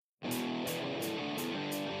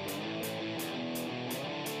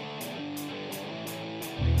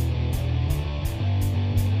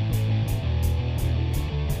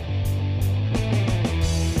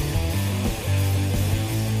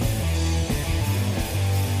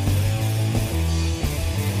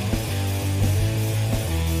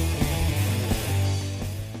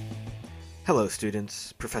Hello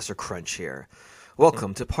students, Professor Crunch here.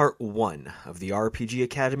 Welcome to part 1 of the RPG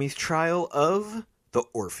Academy's trial of the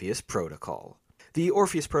Orpheus Protocol. The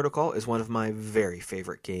Orpheus Protocol is one of my very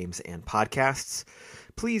favorite games and podcasts.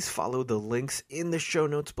 Please follow the links in the show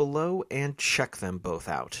notes below and check them both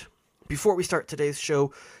out. Before we start today's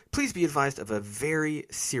show, please be advised of a very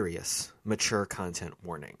serious, mature content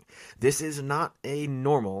warning. This is not a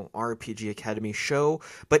normal RPG Academy show,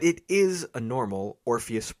 but it is a normal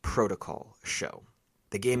Orpheus Protocol show.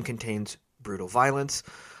 The game contains brutal violence,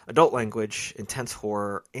 adult language, intense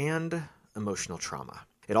horror, and emotional trauma.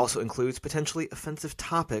 It also includes potentially offensive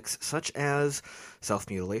topics such as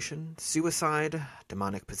self-mutilation, suicide,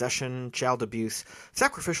 demonic possession, child abuse,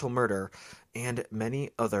 sacrificial murder, and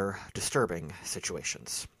many other disturbing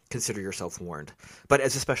situations. Consider yourself warned. But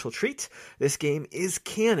as a special treat, this game is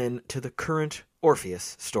canon to the current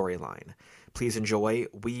Orpheus storyline. Please enjoy.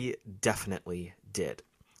 We definitely did.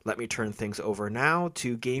 Let me turn things over now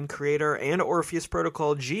to game creator and Orpheus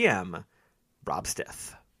Protocol GM, Rob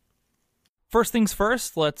Stith. First things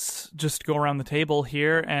first, let's just go around the table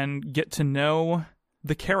here and get to know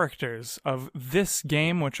the characters of this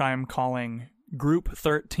game, which I'm calling Group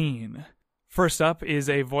 13. First up is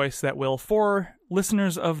a voice that will, for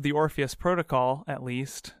listeners of the Orpheus Protocol, at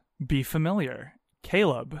least, be familiar.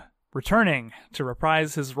 Caleb, returning to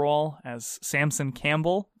reprise his role as Samson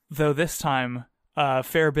Campbell, though this time a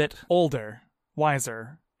fair bit older,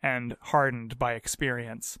 wiser, and hardened by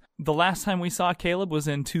experience. The last time we saw Caleb was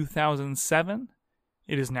in 2007.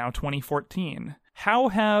 It is now 2014. How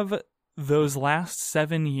have those last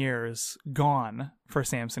 7 years gone for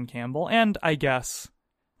Samson Campbell? And I guess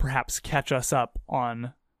perhaps catch us up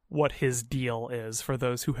on what his deal is for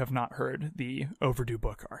those who have not heard the overdue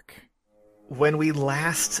book arc. When we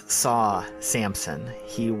last saw Samson,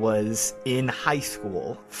 he was in high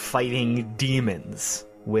school fighting demons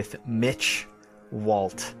with Mitch,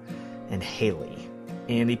 Walt, and Haley.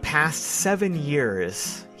 In the past 7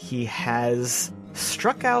 years, he has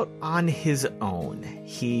struck out on his own.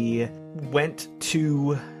 He went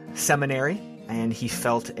to seminary, and he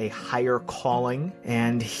felt a higher calling,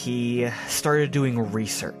 and he started doing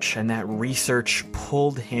research, and that research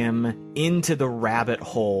pulled him into the rabbit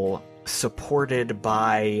hole, supported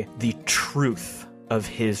by the truth of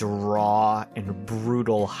his raw and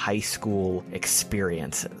brutal high school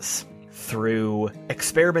experiences. Through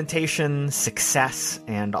experimentation, success,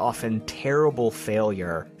 and often terrible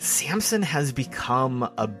failure, Samson has become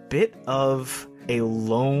a bit of a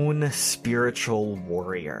lone spiritual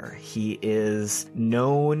warrior. He is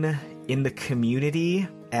known in the community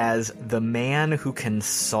as the man who can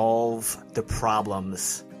solve the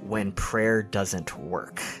problems when prayer doesn't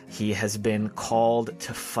work. He has been called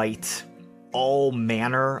to fight all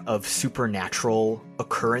manner of supernatural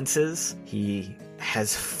occurrences. He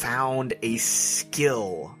has found a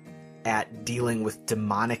skill at dealing with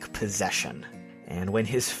demonic possession. And when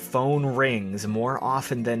his phone rings, more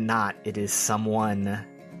often than not, it is someone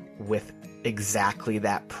with exactly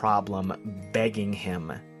that problem begging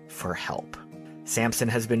him for help. Samson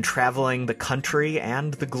has been traveling the country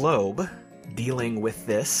and the globe, dealing with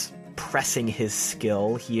this, pressing his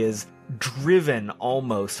skill. He is driven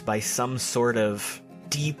almost by some sort of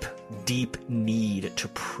deep, deep need to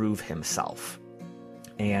prove himself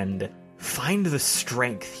and find the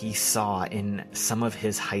strength he saw in some of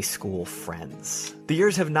his high school friends. The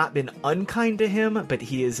years have not been unkind to him, but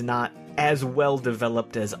he is not as well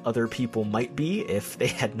developed as other people might be if they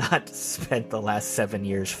had not spent the last 7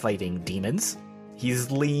 years fighting demons.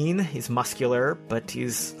 He's lean, he's muscular, but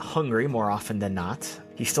he's hungry more often than not.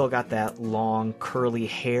 He's still got that long, curly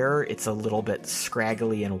hair. It's a little bit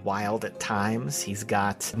scraggly and wild at times. He's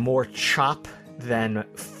got more chop than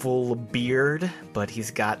full beard, but he's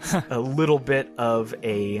got a little bit of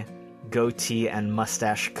a goatee and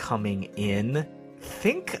mustache coming in.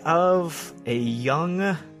 Think of a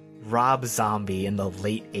young Rob Zombie in the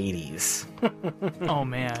late 80s. Oh,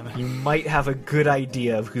 man. You might have a good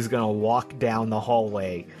idea of who's going to walk down the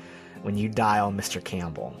hallway when you dial Mr.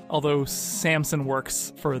 Campbell. Although Samson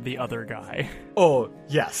works for the other guy. Oh,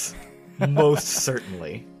 yes. Most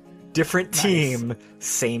certainly. Different team,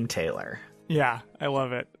 same tailor. Yeah, I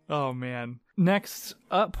love it. Oh, man. Next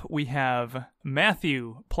up, we have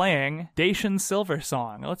Matthew playing Dacian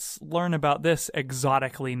Silversong. Let's learn about this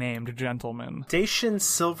exotically named gentleman. Dacian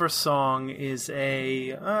Silversong is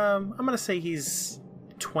I'm going to say he's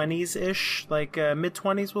 20s-ish, like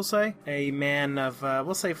mid-20s, we'll say. A man of,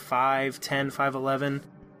 we'll say 5'10", 5'11",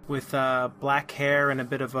 with black hair and a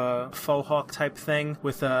bit of a faux hawk type thing,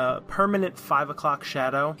 with a permanent 5 o'clock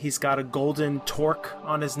shadow. He's got a golden torque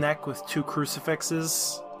on his neck with 2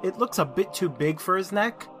 crucifixes. It looks a bit too big for his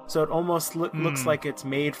neck, So it almost looks like it's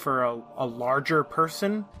made for a larger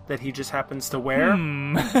person that he just happens to wear.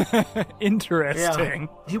 Interesting. Yeah.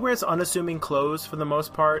 He wears unassuming clothes for the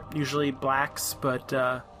most part, usually blacks, but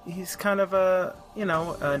he's kind of a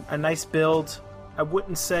nice build. I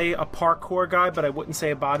wouldn't say a parkour guy, but I wouldn't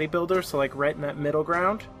say a bodybuilder, so like right in that middle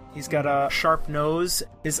ground. He's got a sharp nose.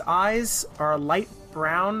 His eyes are a light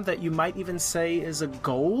brown that you might even say is a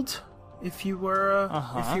gold if you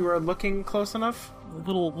were looking close enough.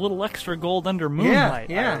 Little extra gold under moonlight,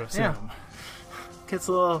 I would assume. Yeah. Gets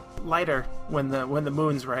a little lighter when the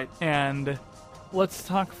moon's right. And let's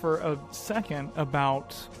talk for a second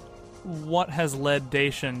about what has led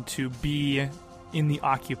Dacian to be in the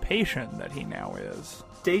occupation that he now is.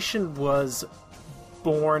 Dacian was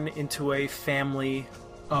born into a family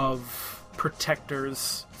of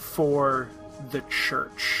protectors for the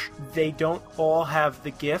church. They don't all have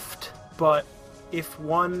the gift, but if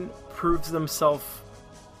one proves themselves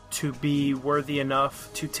to be worthy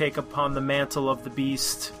enough to take upon the mantle of the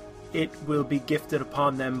beast, it will be gifted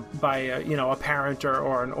upon them by a parent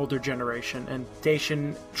or an older generation. And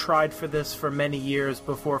Dacian tried for this for many years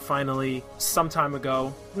before finally, some time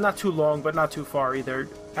ago, not too long but not too far either,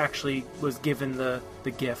 actually was given the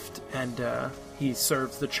gift, and he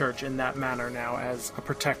serves the church in that manner now as a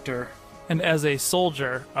protector. And as a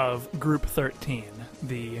soldier of Group 13,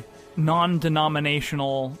 the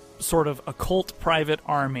non-denominational sort of occult private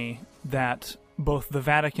army that both the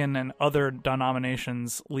Vatican and other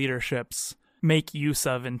denominations' leaderships make use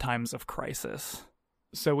of in times of crisis.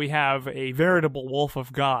 So we have a veritable wolf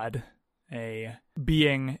of God, a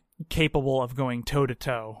being capable of going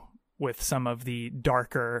toe-to-toe with some of the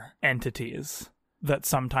darker entities that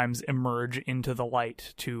sometimes emerge into the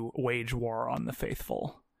light to wage war on the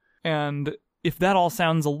faithful. And if that all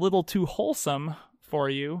sounds a little too wholesome for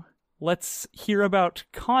you, let's hear about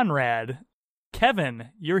Conrad. Kevin,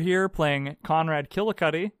 you're here playing Conrad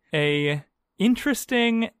Killicuddy, a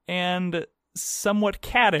interesting and somewhat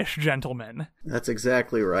caddish gentleman. That's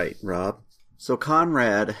exactly right, Rob. So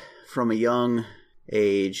Conrad, from a young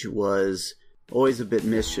age, was always a bit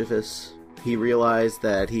mischievous. He realized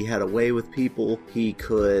that he had a way with people. He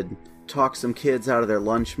could talk some kids out of their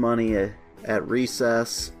lunch money at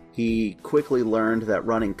recess. He quickly learned that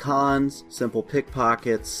running cons, simple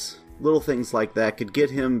pickpockets, little things like that could get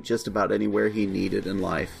him just about anywhere he needed in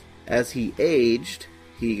life. As he aged,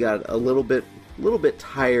 he got a little bit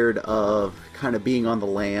tired of kind of being on the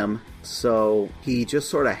lam, so he just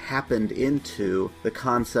sort of happened into the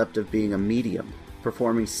concept of being a medium,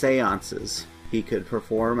 performing seances. He could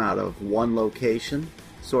perform out of one location,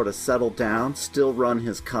 sort of settle down, still run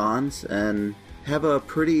his cons, and have a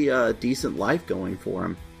pretty decent life going for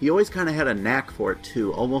him. He always kind of had a knack for it,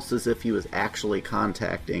 too, almost as if he was actually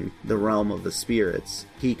contacting the realm of the spirits.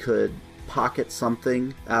 He could pocket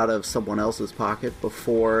something out of someone else's pocket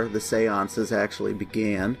before the seances actually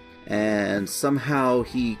began, and somehow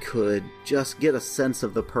he could just get a sense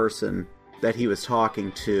of the person that he was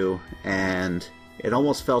talking to, and it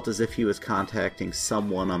almost felt as if he was contacting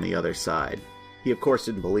someone on the other side. He, of course,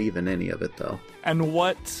 didn't believe in any of it, though. And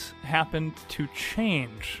what happened to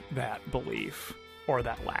change that belief? Or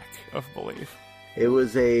that lack of belief? It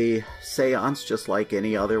was a seance just like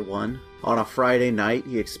any other one. On a Friday night,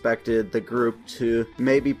 he expected the group to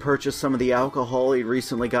maybe purchase some of the alcohol he'd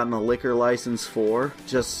recently gotten a liquor license for.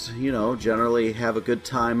 Just, generally have a good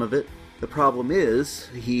time of it. The problem is,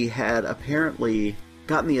 he had apparently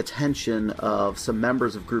gotten the attention of some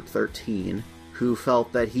members of Group 13 who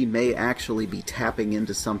felt that he may actually be tapping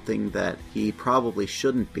into something that he probably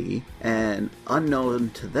shouldn't be, and unknown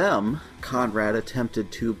to them, Conrad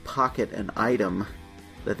attempted to pocket an item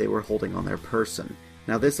that they were holding on their person.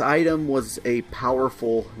 Now, this item was a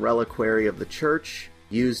powerful reliquary of the church,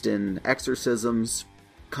 used in exorcisms.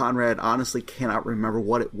 Conrad honestly cannot remember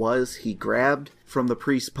what it was he grabbed from the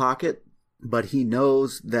priest's pocket, but he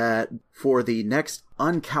knows that for the next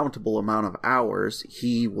uncountable amount of hours,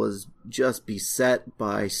 he was just beset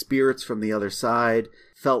by spirits from the other side,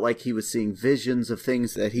 felt like he was seeing visions of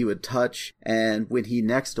things that he would touch, and when he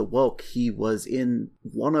next awoke, he was in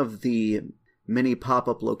one of the many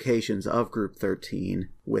pop-up locations of Group 13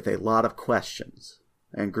 with a lot of questions.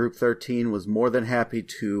 And Group 13 was more than happy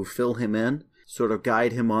to fill him in, sort of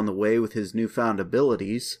guide him on the way with his newfound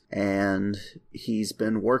abilities, and he's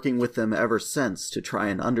been working with them ever since to try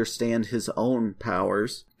and understand his own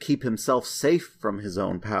powers, keep himself safe from his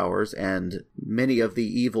own powers and many of the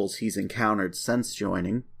evils he's encountered since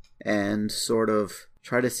joining, and sort of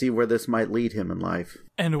try to see where this might lead him in life.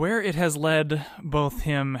 And where it has led both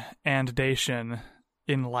him and Dacian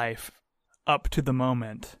in life up to the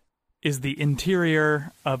moment is the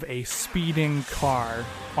interior of a speeding car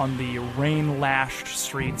on the rain-lashed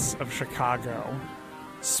streets of Chicago,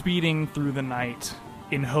 speeding through the night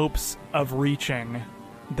in hopes of reaching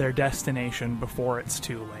their destination before it's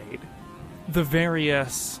too late. The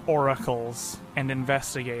various oracles and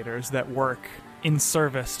investigators that work in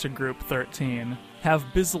service to Group 13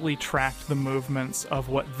 have busily tracked the movements of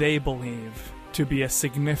what they believe to be a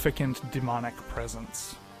significant demonic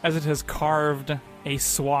presence, as it has carved a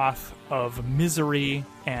swath of misery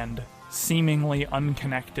and seemingly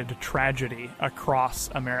unconnected tragedy across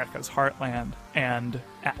America's heartland. And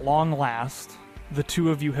at long last, the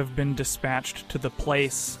two of you have been dispatched to the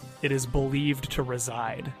place it is believed to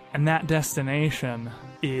reside. And that destination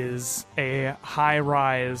is a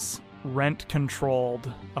high-rise,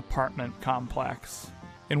 rent-controlled apartment complex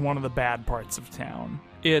in one of the bad parts of town.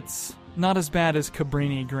 It's not as bad as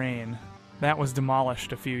Cabrini Green. That was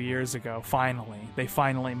demolished a few years ago, finally. They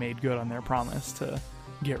finally made good on their promise to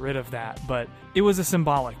get rid of that, but it was a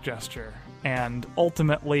symbolic gesture, and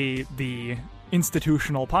ultimately the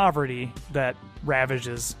institutional poverty that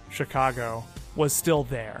ravages Chicago was still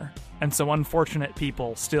there, and so unfortunate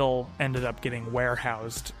people still ended up getting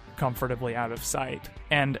warehoused comfortably out of sight.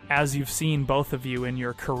 And as you've seen, both of you in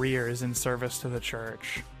your careers in service to the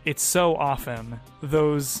church, it's so often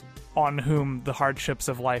those on whom the hardships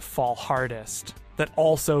of life fall hardest that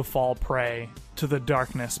also fall prey to the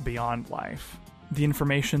darkness beyond life. The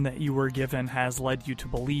information that you were given has led you to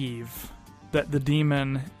believe that the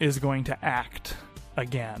demon is going to act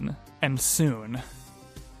again, and soon.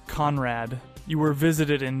 Conrad, you were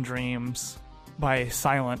visited in dreams by a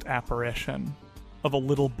silent apparition of a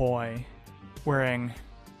little boy wearing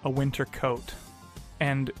a winter coat,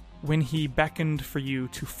 and when he beckoned for you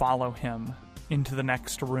to follow him into the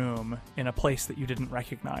next room in a place that you didn't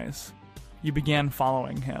recognize, you began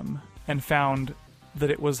following him and found that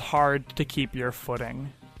it was hard to keep your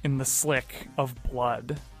footing in the slick of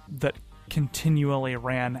blood that continually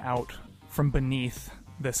ran out from beneath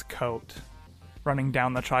this coat, running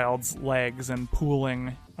down the child's legs and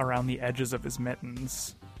pooling around the edges of his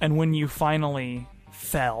mittens. And when you finally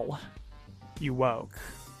fell, you woke.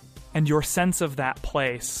 And your sense of that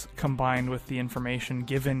place, combined with the information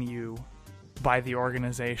given you by the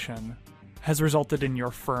organization, has resulted in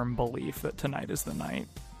your firm belief that tonight is the night.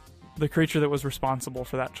 The creature that was responsible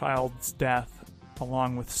for that child's death,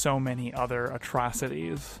 along with so many other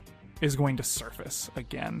atrocities, is going to surface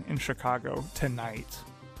again in Chicago tonight.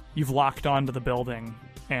 You've locked onto the building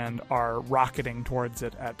and are rocketing towards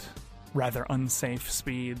it at rather unsafe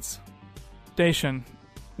speeds. Dacian,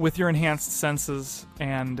 with your enhanced senses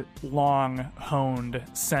and long-honed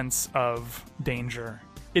sense of danger,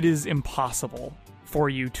 it is impossible for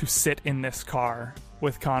you to sit in this car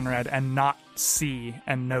with Conrad and not see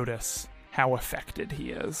and notice how affected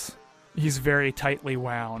he is. He's very tightly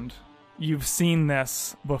wound. You've seen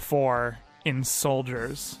this before in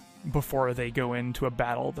soldiers before they go into a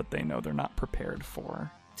battle that they know they're not prepared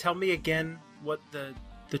for. Tell me again what the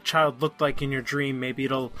child looked like in your dream. Maybe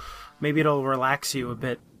it'll relax you a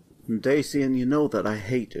bit. Dacian, you know that I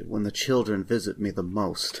hate it when the children visit me the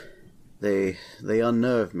most. They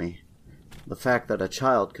unnerve me. The fact that a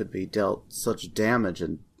child could be dealt such damage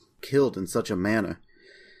and killed in such a manner.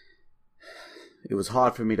 It was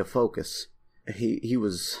hard for me to focus. He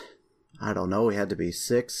was, I don't know, he had to be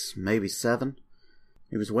 6, maybe 7.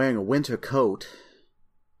 He was wearing a winter coat,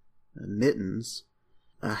 mittens.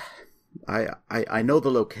 I know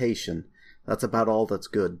the location. That's about all that's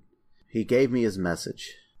good. He gave me his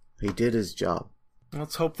message. He did his job.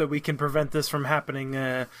 Let's hope that we can prevent this from happening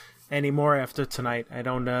anymore after tonight. I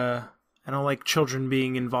don't like children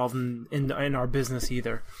being involved in our business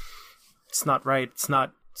either. It's not right. It's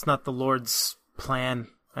not the Lord's plan,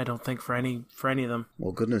 I don't think, for any of them.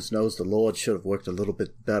 Well, goodness knows the Lord should have worked a little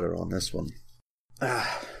bit better on this one.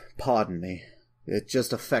 Pardon me. It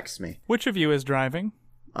just affects me. Which of you is driving?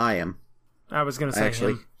 I am. I was going to say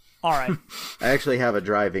actually, him. All right. I actually have a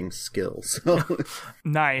driving skill, so...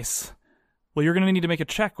 Nice. Well, you're going to need to make a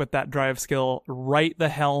check with that drive skill right the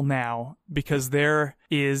hell now, because there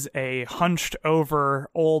is a hunched-over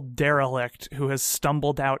old derelict who has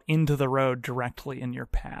stumbled out into the road directly in your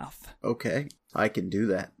path. Okay, I can do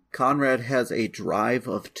that. Conrad has a drive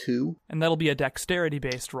of 2. And that'll be a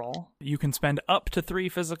dexterity-based roll. You can spend up to 3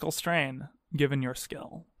 physical strain, given your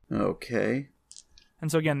skill. Okay.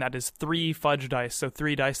 And so again, that is 3 fudge dice, so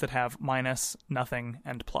 3 dice that have minus, nothing,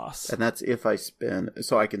 and plus. And that's if I spend,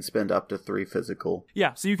 so I can spend up to 3 physical.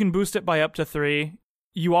 Yeah, so you can boost it by up to 3.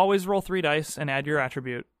 You always roll 3 dice and add your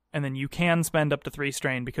attribute. and then you can spend up to 3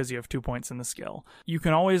 strain because you have 2 points in the skill. You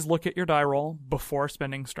can always look at your die roll before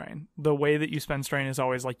spending strain. The way that you spend strain is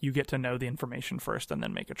always like you get to know the information first and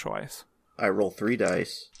then make a choice. I roll 3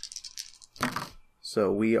 dice.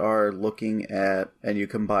 So we are looking at, and you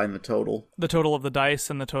combine the total. The total of the dice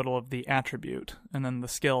and the total of the attribute, and then the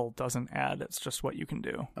skill doesn't add, it's just what you can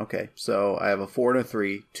do. Okay, so I have a 4 and a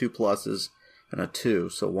 3, 2 pluses, and a 2,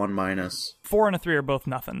 so 1 minus. 4 and a 3 are both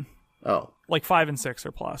nothing. Oh. Like 5 and 6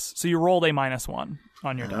 are plus. So you rolled a -1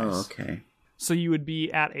 on your dice. Oh, okay. So you would be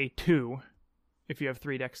at a 2 if you have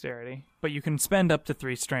 3 dexterity, but you can spend up to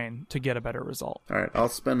 3 strain to get a better result. All right, I'll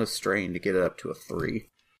spend a strain to get it up to a 3.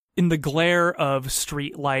 In the glare of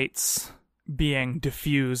street lights being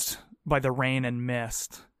diffused by the rain and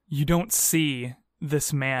mist, you don't see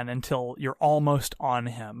this man until you're almost on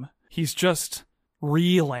him. He's just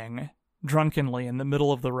reeling drunkenly in the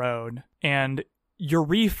middle of the road, and your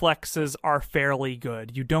reflexes are fairly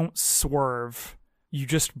good. You don't swerve, you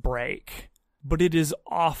just brake. But it is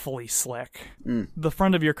awfully slick. The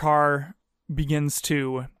front of your car begins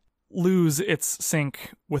to lose its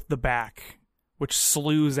sync with the back, which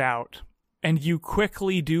slews out. And you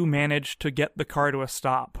quickly do manage to get the car to a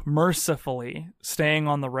stop, mercifully staying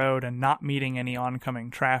on the road and not meeting any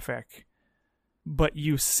oncoming traffic. But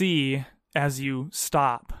you see, as you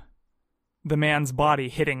stop, the man's body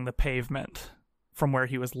hitting the pavement from where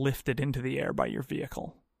he was lifted into the air by your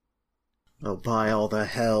vehicle. Oh, by all the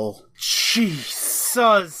hell.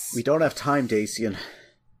 Jesus! We don't have time, Dacian.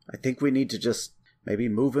 I think we need to just maybe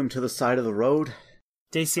move him to the side of the road.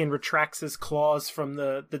 Dacian retracts his claws from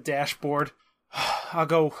the dashboard. I'll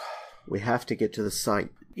go. We have to get to the site.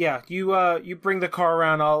 Yeah, you bring the car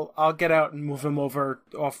around. I'll get out and move him over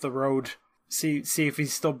off the road. See if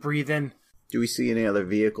he's still breathing. Do we see any other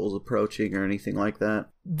vehicles approaching or anything like that?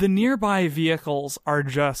 The nearby vehicles are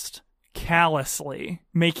just callously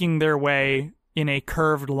making their way in a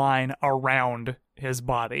curved line around his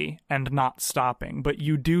body and not stopping, but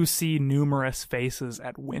you do see numerous faces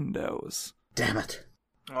at windows. Damn it.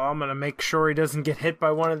 Oh, I'm gonna make sure he doesn't get hit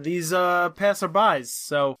by one of these passerbys.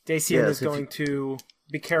 So Dacian is going to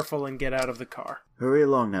be careful and get out of the car. Hurry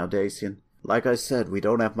along now, Dacian. Like I said, we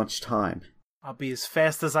don't have much time. I'll be as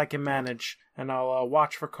fast as I can manage, and I'll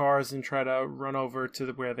watch for cars and try to run over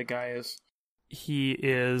to where the guy is. He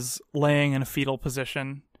is laying in a fetal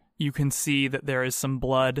position. You can see that there is some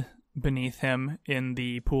blood beneath him in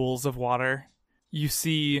the pools of water. You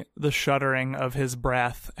see the shuddering of his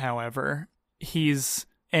breath, however. He's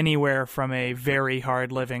anywhere from a very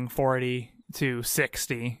hard-living 40 to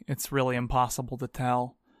 60. It's really impossible to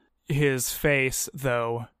tell. His face,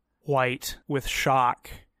 though, white with shock,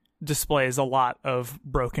 displays a lot of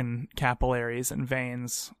broken capillaries and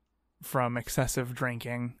veins from excessive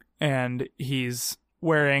drinking. And he's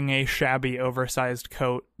wearing a shabby, oversized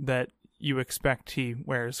coat that you expect he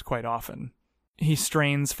wears quite often. He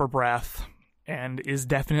strains for breath and is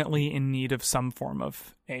definitely in need of some form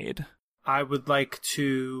of aid. I would like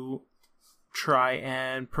to try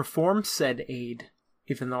and perform said aid,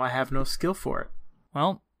 even though I have no skill for it.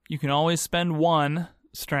 Well, you can always spend 1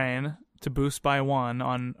 strain to boost by 1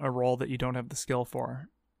 on a roll that you don't have the skill for.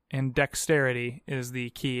 And dexterity is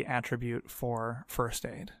the key attribute for first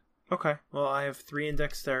aid. Okay, well, I have 3 in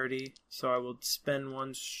dexterity, so I will spend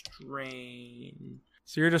 1 strain.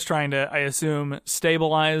 So you're just trying to, I assume,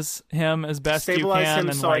 stabilize him as best you Stabilize can him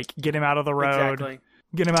and, so like, get him out of the road. Exactly.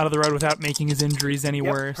 Get him out of the road without making his injuries any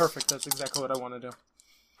Yep, worse. Perfect, that's exactly what I want to do.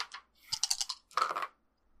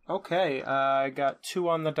 Okay, I got 2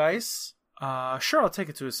 on the dice. Sure, I'll take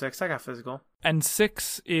it to a 6. I got physical. And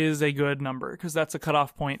 6 is a good number, because that's a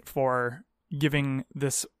cutoff point for giving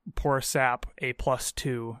this poor sap a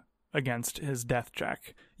 +2 against his death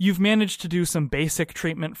check. You've managed to do some basic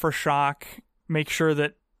treatment for shock, make sure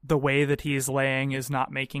that the way that he's laying is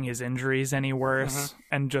not making his injuries any worse,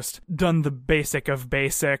 and just done the basic of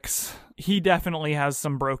basics. He definitely has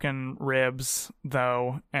some broken ribs,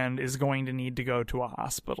 though, and is going to need to go to a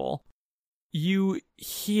hospital. You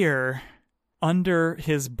hear under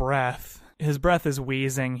his breath is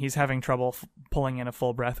wheezing, he's having trouble pulling in a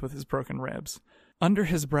full breath with his broken ribs. Under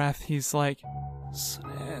his breath, he's like,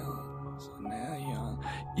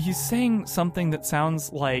 he's saying something that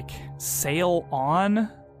sounds like sail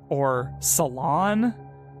on or salon.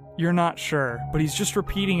 You're not sure, but he's just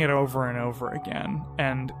repeating it over and over again,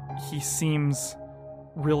 and he seems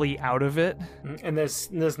really out of it. And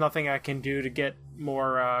there's nothing I can do to get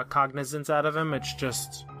more cognizance out of him. It's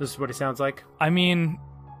just, this is what he sounds like. I mean,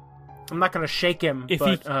 I'm not going to shake him,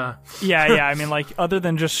 yeah, I mean, like, other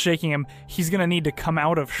than just shaking him, he's going to need to come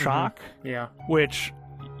out of shock. Yeah. Which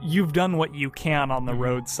you've done what you can on the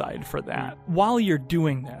roadside for that. While you're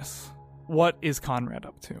doing this, what is Conrad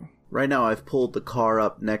up to? Right now I've pulled the car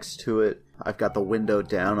up next to it. I've got the window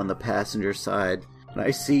down on the passenger side. And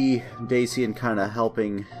I see Dacian kind of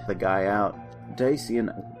helping the guy out. Dacian,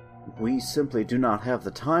 we simply do not have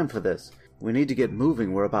the time for this. We need to get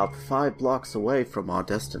moving. We're about 5 blocks away from our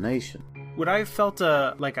destination. Would I have felt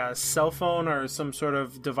a cell phone or some sort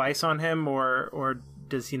of device on him, or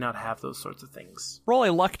does he not have those sorts of things? Roll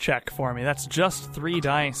a luck check for me. That's just 3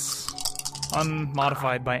 dice.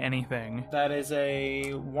 Unmodified by anything. That is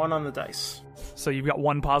a 1 on the dice. So you've got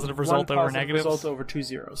 1 positive result over negatives? 1 positive result over 2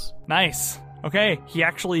 zeros. Nice. Okay, he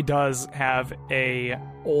actually does have a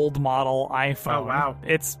old model iPhone. Oh, wow.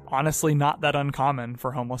 It's honestly not that uncommon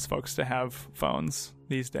for homeless folks to have phones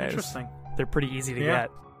these days. Interesting. They're pretty easy to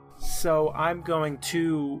get. So I'm going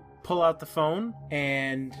to pull out the phone,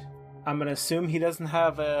 and I'm going to assume he doesn't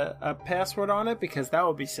have a password on it, because that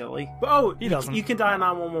would be silly. Oh, he doesn't. You can dial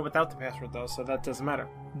 911 without the password, though, so that doesn't matter.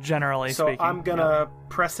 Generally so speaking. So I'm going to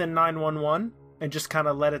press in 911 and just kind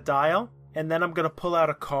of let it dial, and then I'm going to pull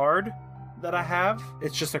out a card that I have.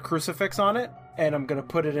 It's just a crucifix on it, and I'm going to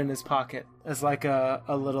put it in his pocket as like a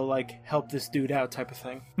little, like, help this dude out type of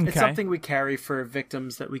thing. Okay. It's something we carry for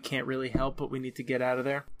victims that we can't really help, but we need to get out of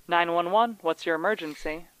there. 911, what's your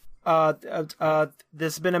emergency?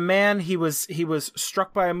 There's been a man. He was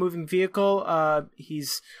struck by a moving vehicle.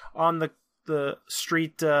 He's on the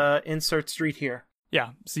street, insert street here.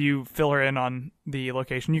 Yeah, so you fill her in on the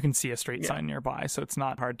location. You can see a street sign nearby, so it's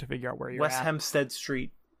not hard to figure out where you're West at. Hempstead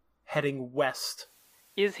Street, heading west.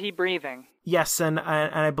 Is he breathing? Yes, and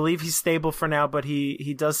I believe he's stable for now, but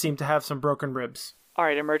he does seem to have some broken ribs. All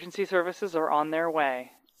right, emergency services are on their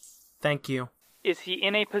way. Thank you. Is he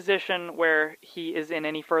in a position where he is in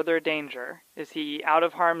any further danger? Is he out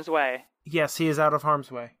of harm's way? Yes, he is out of harm's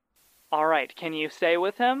way. All right, can you stay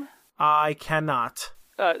with him? I cannot.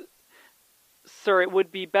 Sir, it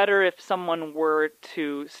would be better if someone were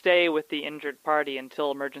to stay with the injured party until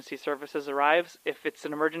emergency services arrives. If it's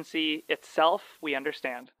an emergency itself, we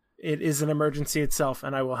understand. It is an emergency itself,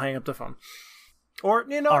 and I will hang up the phone. Or,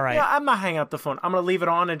 All right. Yeah, I'm not hanging up the phone. I'm going to leave it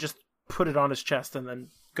on and just put it on his chest and then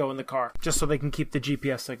go in the car, just so they can keep the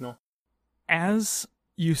GPS signal. As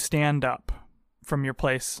you stand up from your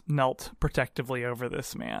place, knelt protectively over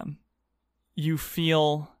this man, you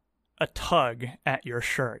feel a tug at your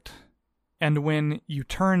shirt. And when you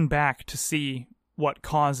turn back to see what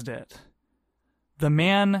caused it, the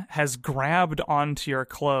man has grabbed onto your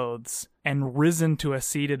clothes and risen to a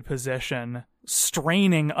seated position,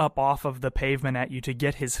 straining up off of the pavement at you to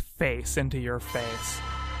get his face into your face.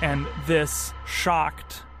 And this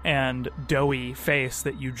shocked and doughy face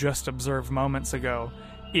that you just observed moments ago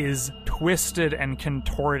is twisted and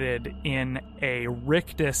contorted in a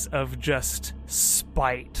rictus of just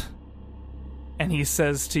spite. And he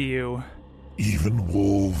says to you, "Even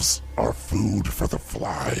wolves are food for the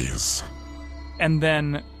flies." And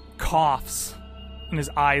then coughs, and his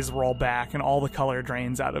eyes roll back, and all the color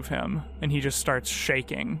drains out of him, and he just starts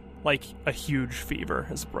shaking like a huge fever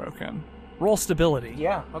has broken. Roll stability.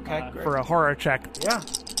 Yeah, okay, great. For a horror check. Yeah,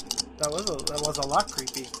 that was a lot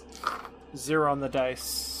creepy. 0 on the dice,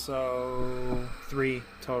 so 3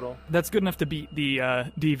 total. That's good enough to beat the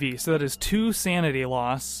DV, so that is 2 sanity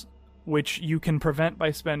loss, which you can prevent by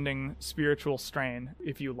spending spiritual strain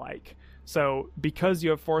if you like. So because you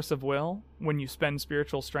have force of will, when you spend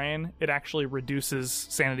spiritual strain, it actually reduces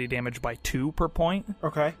sanity damage by 2 per point.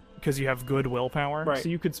 Okay. Because you have good willpower. Right. So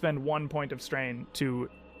you could spend 1 point of strain to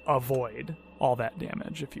avoid all that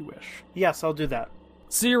damage if you wish. Yes, I'll do that.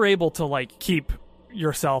 So you're able to keep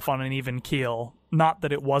yourself on an even keel. Not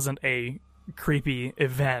that it wasn't a creepy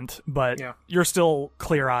event, but you're still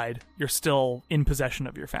clear-eyed. You're still in possession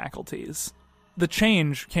of your faculties. The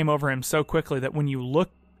change came over him so quickly that when you look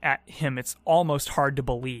at him, it's almost hard to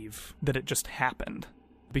believe that it just happened,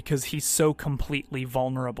 because he's so completely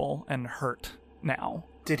vulnerable and hurt now.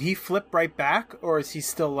 Did he flip right back, or is he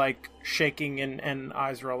still shaking and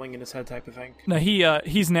eyes rolling in his head type of thing? No,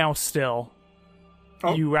 he's now still.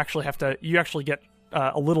 Oh. You actually get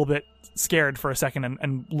a little bit scared for a second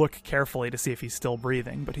and look carefully to see if he's still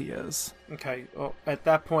breathing, but he is. Okay, well, at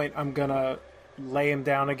that point, I'm gonna lay him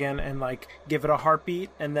down again and give it a heartbeat,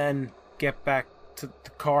 and then get back to the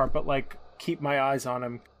car, but keep my eyes on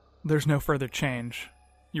him. There's no further change.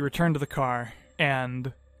 You return to the car,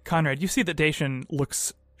 and Conrad, you see that Dacian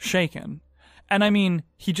looks shaken. And I mean,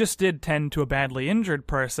 he just did tend to a badly injured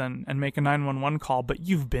person and make a 911 call, but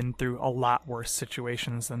you've been through a lot worse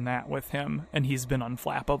situations than that with him, and he's been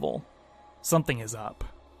unflappable. Something is up.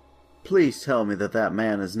 Please tell me that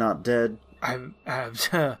man is not dead.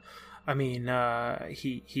 I I mean,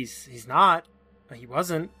 he's not. He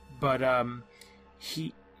wasn't. But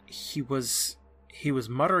he was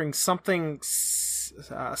muttering something.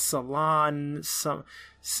 Salon,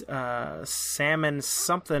 salmon,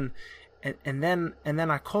 something. And then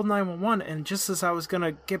I called 911, and just as I was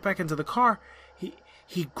gonna get back into the car,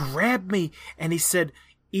 he grabbed me and he said,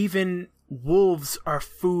 "Even wolves are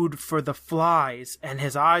food for the flies." And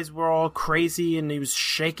his eyes were all crazy, and he was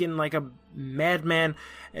shaking like a madman.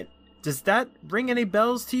 Does that ring any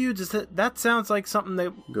bells to you? That sounds like something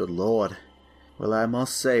that... Good Lord. Well, I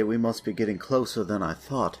must say we must be getting closer than I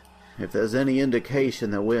thought. If there's any indication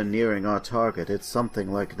that we're nearing our target, it's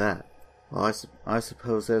something like that. Well, I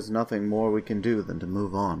suppose there's nothing more we can do than to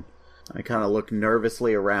move on. I kind of look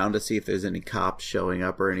nervously around to see if there's any cops showing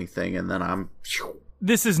up or anything, and then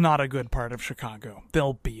This is not a good part of Chicago.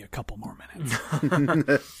 There'll be a couple more minutes.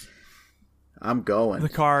 I'm going. The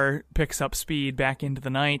car picks up speed back into the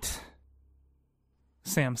night.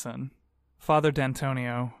 Samson, Father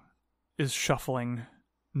D'Antonio is shuffling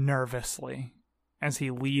nervously as he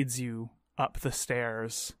leads you up the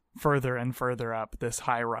stairs, further and further up this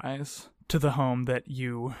high-rise, to the home that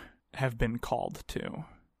you have been called to.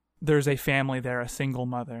 There's a family there, a single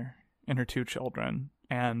mother and her 2 children,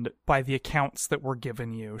 and by the accounts that were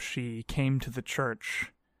given you, she came to the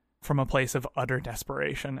church from a place of utter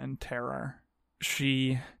desperation and terror.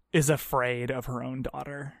 She is afraid of her own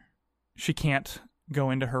daughter. She can't go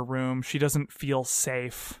into her room. She doesn't feel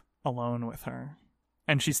safe alone with her,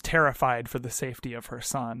 and she's terrified for the safety of her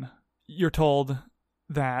son. You're told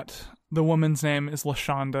that the woman's name is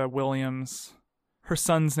LaShonda Williams. Her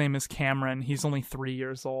son's name is Cameron. He's only 3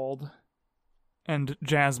 years old. And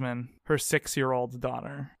Jasmine, her 6-year-old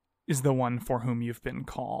daughter, is the one for whom you've been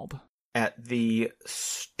called. At the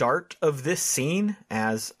start of this scene,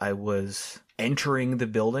 as I was entering the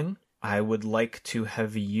building, I would like to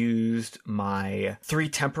have used my 3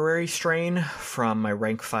 temporary strain from my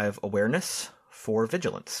rank 5 awareness for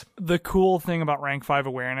vigilance. The cool thing about rank 5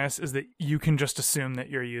 awareness is that you can just assume that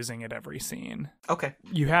you're using it every scene. Okay.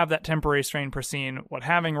 You have that temporary strain per scene. What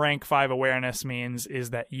having rank 5 awareness means is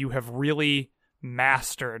that you have really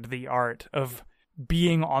mastered the art of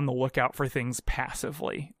being on the lookout for things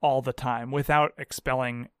passively all the time without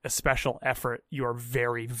expelling a special effort. You're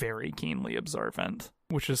very, very keenly observant,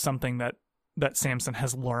 which is something that Samson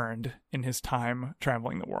has learned in his time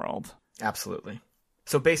traveling the world. Absolutely.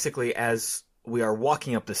 So basically, as we are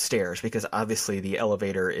walking up the stairs, because obviously the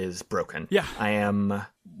elevator is broken. Yeah. I am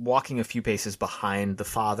walking a few paces behind the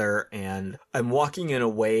father, and I'm walking in a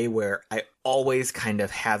way where I always kind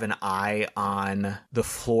of have an eye on the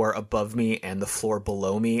floor above me and the floor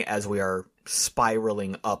below me as we are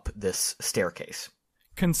spiraling up this staircase.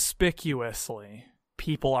 Conspicuously,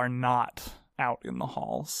 people are not out in the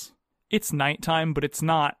halls. It's nighttime, but it's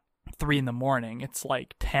not 3 a.m. It's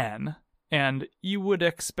like 10. And you would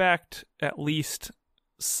expect at least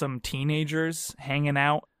some teenagers hanging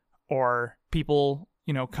out or people,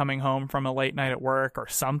 coming home from a late night at work or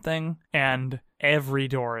something. And every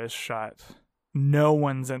door is shut. No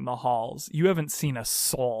one's in the halls. You haven't seen a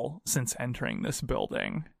soul since entering this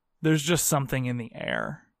building. There's just something in the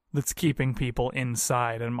air that's keeping people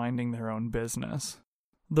inside and minding their own business.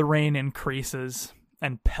 The rain increases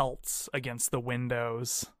and pelts against the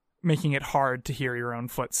windows, making it hard to hear your own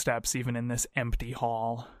footsteps even in this empty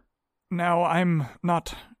hall. Now, I'm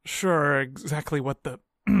not sure exactly what the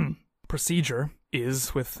procedure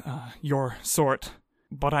is with your sort,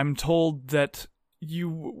 but I'm told that you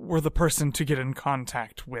were the person to get in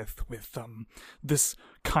contact with this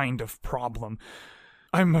kind of problem.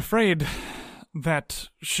 I'm afraid that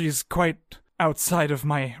she's quite outside of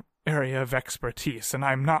my area of expertise, and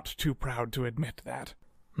I'm not too proud to admit that.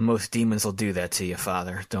 Most demons will do that to you,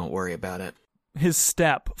 Father. Don't worry about it. His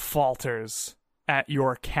step falters at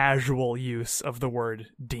your casual use of the word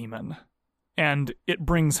demon, and it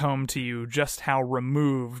brings home to you just how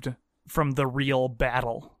removed from the real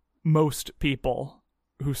battle most people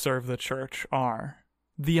who serve the church are.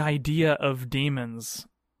 The idea of demons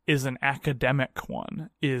is an academic one,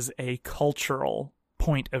 is a cultural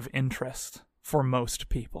point of interest for most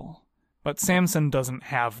people. But Samson doesn't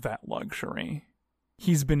have that luxury.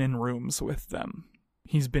 He's been in rooms with them.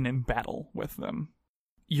 He's been in battle with them.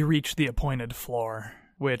 You reach the appointed floor,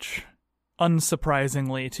 which,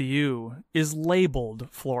 unsurprisingly to you, is labeled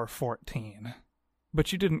floor 14.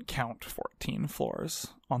 But you didn't count 14 floors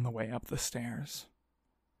on the way up the stairs.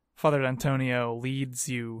 Father D'Antonio leads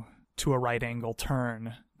you to a right-angle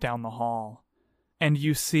turn down the hall, and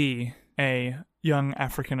you see a young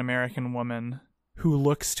African-American woman who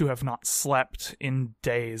looks to have not slept in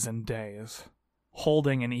days and days.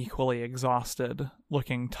 holding an equally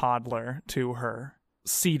exhausted-looking toddler to her,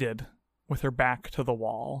 seated with her back to the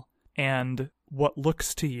wall, and what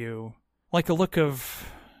looks to you like a look of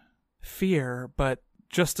fear, but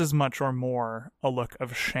just as much or more a look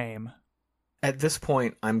of shame. At this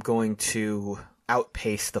point, I'm going to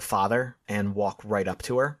outpace the father and walk right up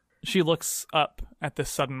to her. She looks up at this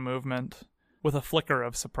sudden movement with a flicker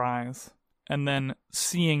of surprise, and then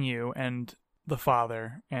seeing you and the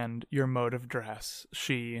father and your mode of dress,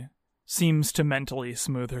 she seems to mentally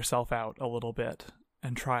smooth herself out a little bit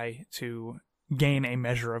and try to gain a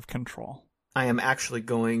measure of control. I am actually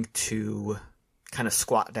going to kind of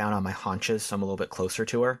squat down on my haunches so I'm a little bit closer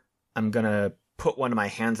to her. I'm going to put one of my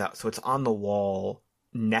hands out so it's on the wall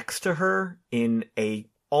next to her in a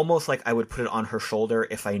almost like I would put it on her shoulder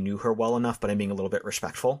if I knew her well enough, but I'm being a little bit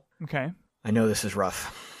respectful. Okay. I know this is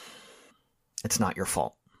rough. It's not your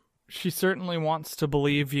fault. She certainly wants to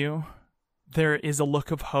believe you. There is a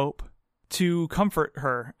look of hope. To comfort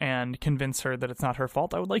her and convince her that it's not her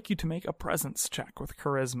fault, I would like you to make a presence check with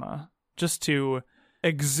charisma, just to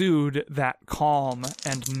exude that calm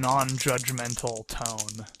and non-judgmental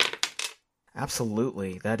tone.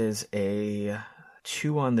 Absolutely. That is a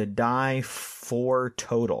 2 on the die, 4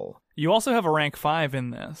 total. You also have a rank 5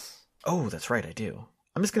 in this. Oh, that's right, I do.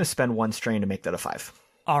 I'm just going to spend 1 strain to make that a 5.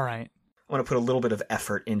 All right. I want to put a little bit of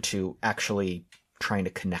effort into actually trying to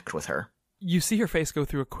connect with her. You see her face go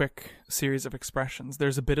through a quick series of expressions.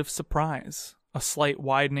 There's a bit of surprise, a slight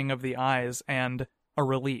widening of the eyes, and a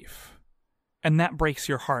relief. And that breaks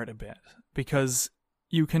your heart a bit, because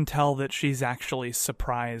you can tell that she's actually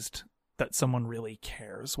surprised that someone really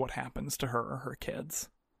cares what happens to her or her kids.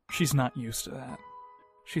 She's not used to that.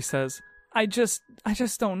 She says, I just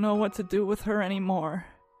don't know what to do with her anymore.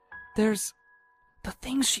 There's the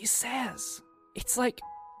things she says. It's like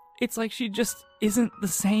she just isn't the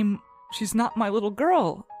same. She's not my little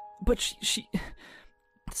girl, but she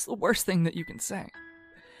it's the worst thing that you can say.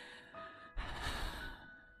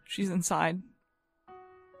 She's inside.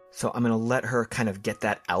 So I'm going to let her kind of get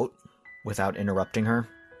that out without interrupting her.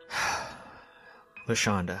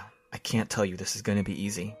 LaShonda, I can't tell you this is going to be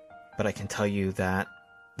easy, but I can tell you that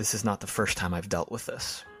this is not the first time I've dealt with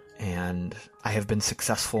this, and I have been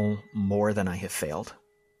successful more than I have failed,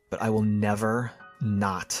 but I will never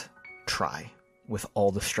not try with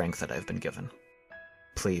all the strength that I've been given.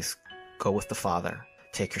 Please, go with the father.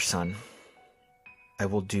 Take your son. I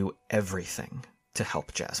will do everything to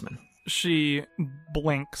help Jasmine. She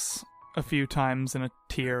blinks a few times and a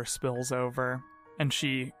tear spills over, and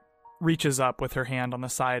she reaches up with her hand on the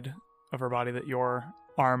side of her body that your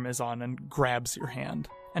arm is on and grabs your hand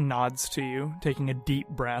and nods to you, taking a deep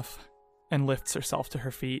breath, and lifts herself to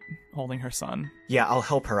her feet, holding her son. Yeah, I'll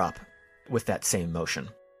help her up with that same motion.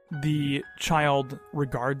 The child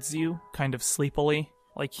regards you kind of sleepily,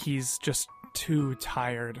 like he's just too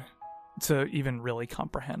tired to even really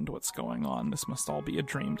comprehend what's going on. This must all be a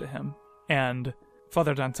dream to him. And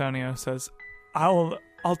Father D'Antonio says, I'll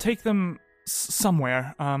take them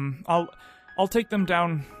somewhere. I'll take them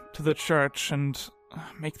down to the church and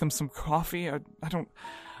make them some coffee.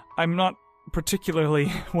 I'm not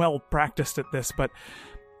particularly well practiced at this, but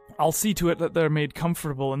I'll see to it that they're made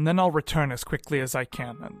comfortable, and then I'll return as quickly as I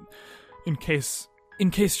can, and in case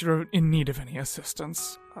you're in need of any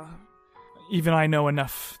assistance. Even I know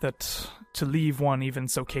enough that to leave one even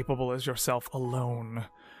so capable as yourself alone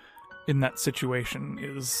in that situation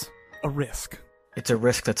is a risk. It's a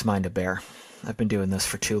risk that's mine to bear. I've been doing this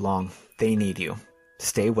for too long. They need you.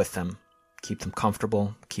 Stay with them. Keep them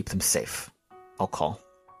comfortable. Keep them safe. I'll call.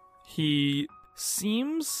 He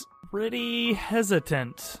seems pretty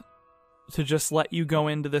hesitant to just let you go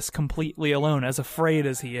into this completely alone, as afraid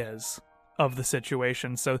as he is of the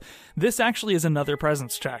situation. So this actually is another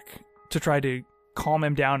presence check to try to calm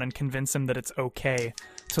him down and convince him that it's okay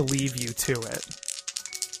to leave you to it.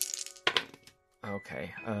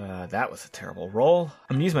 Okay, that was a terrible roll.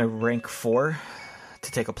 I'm gonna use my rank 4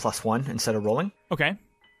 to take a +1 instead of rolling. Okay.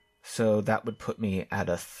 So that would put me at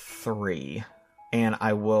a 3. And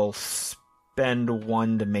I will spend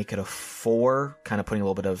 1 to make it a 4, kind of putting a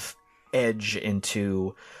little bit of edge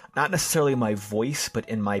into, not necessarily my voice, but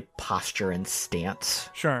in my posture and stance.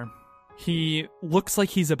 Sure. He looks like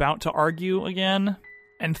he's about to argue again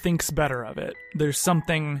and thinks better of it. There's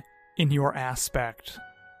something in your aspect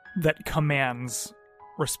that commands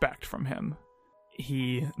respect from him.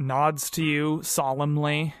 He nods to you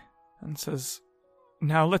solemnly and says,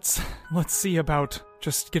 now let's see about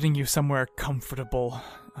just getting you somewhere comfortable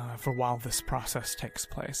for while this process takes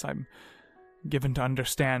place. I'm given to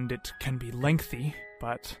understand it can be lengthy,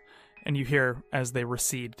 but... And you hear, as they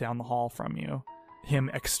recede down the hall from you, him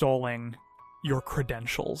extolling your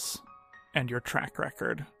credentials and your track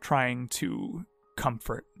record, trying to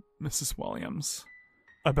comfort Mrs. Williams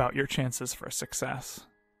about your chances for success.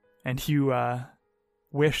 And you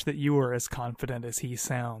wish that you were as confident as he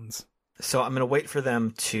sounds. So I'm going to wait for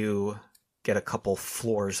them to get a couple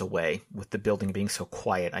floors away. With the building being so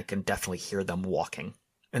quiet, I can definitely hear them walking.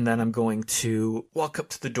 And then I'm going to walk up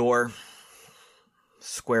to the door,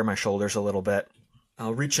 square my shoulders a little bit.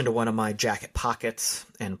 I'll reach into one of my jacket pockets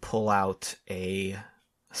and pull out a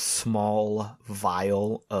small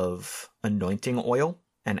vial of anointing oil.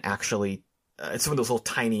 And actually, it's one of those little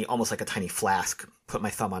tiny, almost like a tiny flask. Put my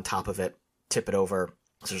thumb on top of it, tip it over.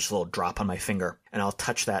 So there's a little drop on my finger. And I'll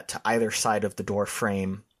touch that to either side of the door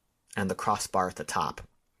frame and the crossbar at the top.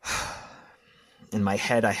 In my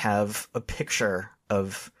head, I have a picture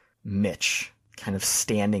of Mitch kind of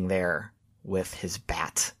standing there with his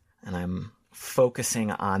bat. And I'm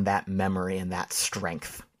focusing on that memory and that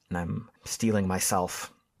strength. And I'm steeling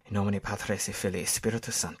myself, in nomine Patris et Filii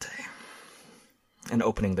Spiritus Sancti, and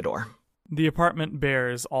opening the door. The apartment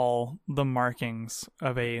bears all the markings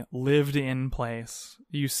of a lived-in place.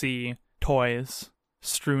 You see toys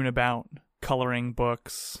strewn about, coloring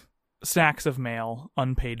books, stacks of mail,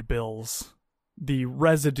 unpaid bills, the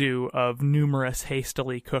residue of numerous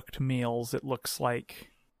hastily cooked meals. It looks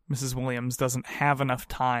like Mrs. Williams doesn't have enough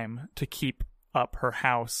time to keep up her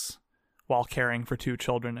house while caring for 2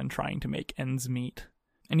 children and trying to make ends meet.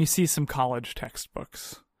 And you see some college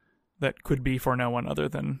textbooks that could be for no one other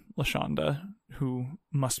than LaShonda, who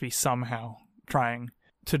must be somehow trying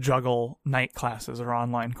to juggle night classes or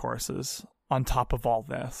online courses on top of all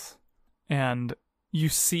this. And you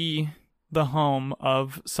see the home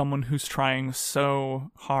of someone who's trying so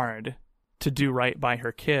hard to do right by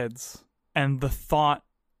her kids, and the thought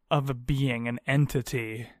of a being, an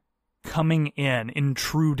entity, coming in,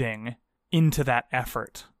 intruding into that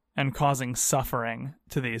effort and causing suffering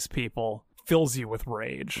to these people fills you with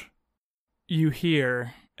rage. You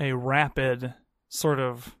hear a rapid sort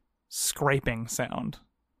of scraping sound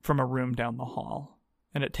from a room down the hall.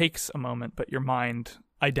 And it takes a moment, but your mind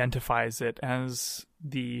identifies it as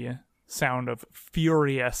the sound of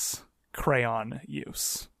furious crayon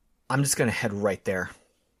use. I'm just going to head right there.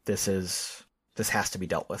 This has to be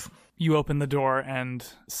dealt with. You open the door and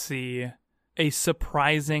see a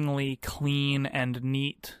surprisingly clean and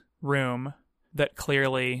neat room that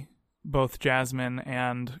clearly both Jasmine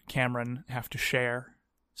and Cameron have to share.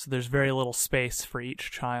 So there's very little space for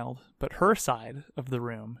each child, but her side of the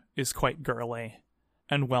room is quite girly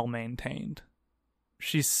and well-maintained.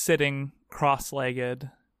 She's sitting cross-legged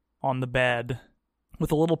on the bed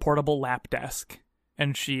with a little portable lap desk,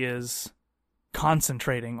 and she is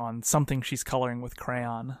concentrating on something she's coloring with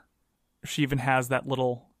crayon. She even has that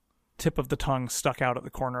little tip of the tongue stuck out at the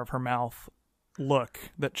corner of her mouth look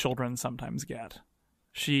that children sometimes get.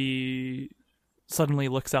 She suddenly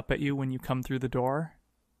looks up at you when you come through the door,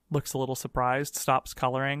 looks a little surprised, stops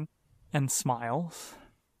coloring, and smiles.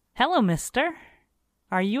 Hello, mister.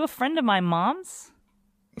 Are you a friend of my mom's?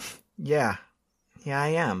 Yeah, I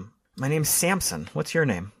am. My name's Samson. What's your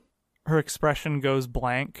name? Her expression goes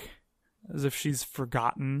blank, as if she's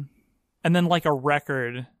forgotten. And then like a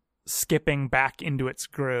record skipping back into its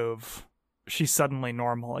groove, she's suddenly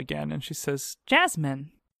normal again, and she says,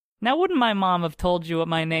 Jasmine. Now, wouldn't my mom have told you what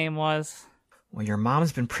my name was? Well, your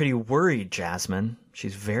mom's been pretty worried, Jasmine.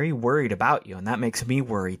 She's very worried about you, and that makes me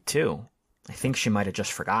worried, too. I think she might have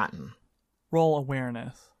just forgotten. Roll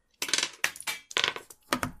awareness.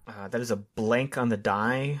 That is a blank on the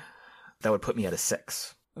die. That would put me at a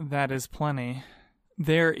 6. That is plenty.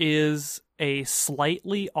 There is a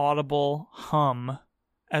slightly audible hum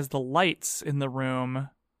as the lights in the room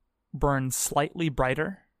burn slightly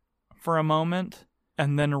brighter for a moment,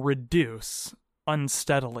 and then reduce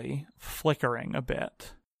unsteadily, flickering a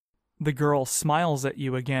bit. The girl smiles at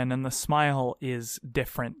you again, and the smile is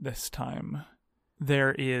different this time.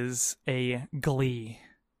 There is a glee,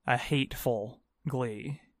 a hateful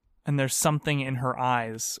glee, and there's something in her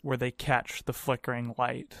eyes where they catch the flickering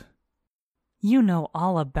light. You know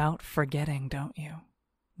all about forgetting, don't you?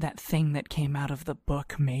 That thing that came out of the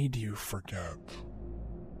book made you forget.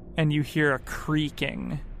 And you hear a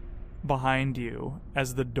creaking behind you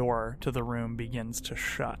as the door to the room begins to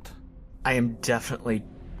shut. I am definitely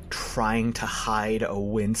trying to hide a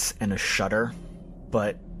wince and a shudder,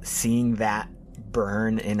 but seeing that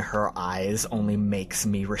burn in her eyes only makes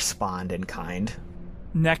me respond in kind.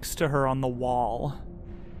 Next to her on the wall,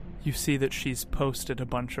 you see that she's posted a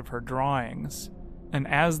bunch of her drawings, and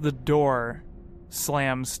as the door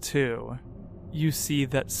slams to, you see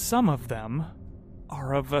that some of them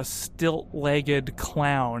are of a stilt-legged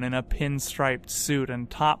clown in a pinstriped suit and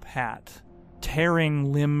top hat,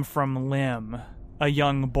 tearing limb from limb a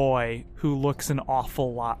young boy who looks an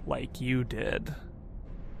awful lot like you did.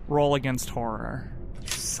 Roll against horror.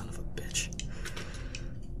 Son of a bitch.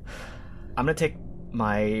 I'm going to take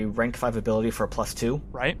my rank 5 ability for a +2.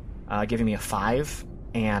 Right? Giving me a 5,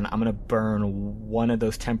 and I'm going to burn one of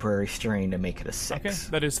those temporary strain to make it a 6. Okay,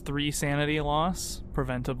 that is 3 sanity loss,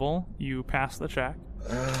 preventable. You pass the check.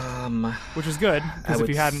 Which is good, because if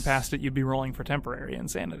you hadn't passed it, you'd be rolling for temporary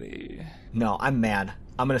insanity. No, I'm mad.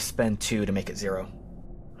 I'm going to spend 2 to make it 0.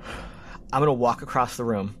 I'm going to walk across the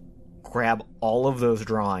room, grab all of those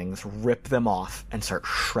drawings, rip them off, and start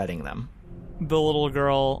shredding them. The little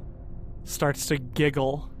girl starts to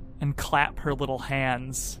giggle and clap her little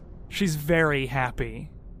hands. She's very happy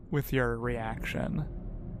with your reaction.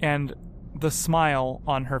 And the smile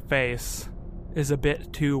on her face is a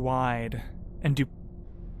bit too wide. And do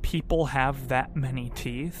people have that many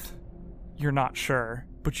teeth? You're not sure,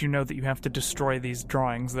 but you know that you have to destroy these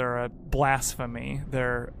drawings. They're a blasphemy.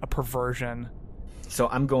 They're a perversion. So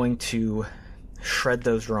I'm going to shred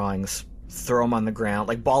those drawings, throw them on the ground,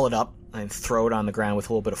 like ball it up, and throw it on the ground with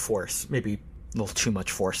a little bit of force. Maybe a little too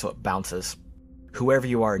much force so it bounces. Whoever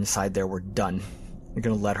you are inside there, we're done. You're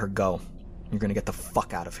going to let her go. You're going to get the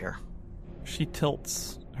fuck out of here. She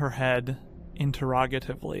tilts her head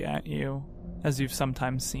interrogatively at you, as you've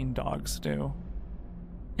sometimes seen dogs do.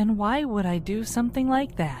 And why would I do something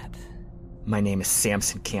like that? My name is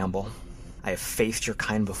Samson Campbell. I have faced your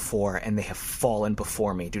kind before, and they have fallen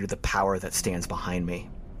before me due to the power that stands behind me.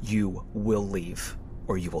 You will leave,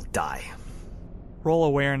 or you will die. Roll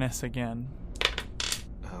awareness again.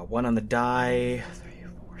 1 on the die, 3,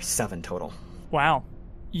 4, 7 total. Wow.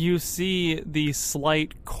 You see the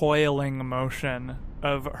slight coiling motion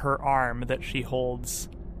of her arm that she holds,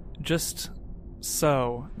 just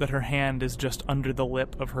so that her hand is just under the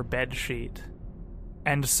lip of her bed sheet.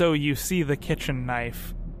 And so you see the kitchen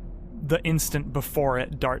knife the instant before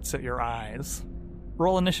it darts at your eyes.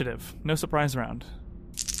 Roll initiative. No surprise round.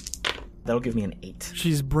 That'll give me an 8.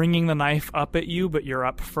 She's bringing the knife up at you, but you're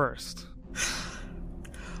up first.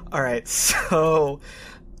 All right, so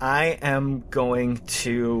I am going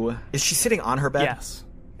to... Is she sitting on her bed? Yes.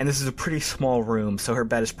 And this is a pretty small room, so her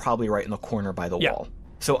bed is probably right in the corner by the wall.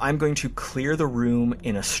 So I'm going to clear the room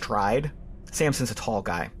in a stride. Samson's a tall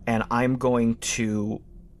guy. And I'm going to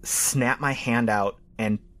snap my hand out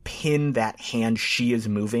and pin that hand she is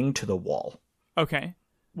moving to the wall. Okay.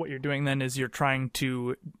 What you're doing then is you're trying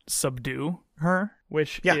to subdue her,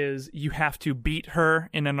 which is you have to beat her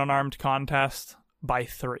in an unarmed contest by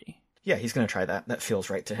 3. Yeah, he's going to try that. That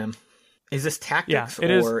feels right to him. Is this tactics,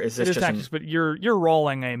 it or is this it is just tactics? But you're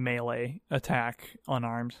rolling a melee attack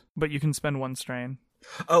unarmed, but you can spend 1 strain.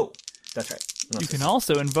 Oh, that's right. You can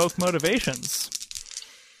also invoke motivations.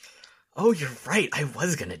 Oh, you're right. I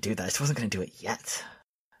was going to do that. I just wasn't going to do it yet.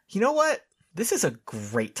 You know what? This is a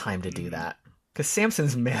great time to do that, because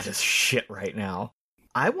Samson's mad as shit right now.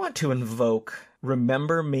 I want to invoke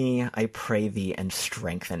Remember Me, I Pray Thee, and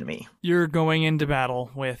Strengthen Me. You're going into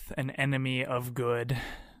battle with an enemy of good,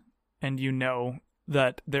 and you know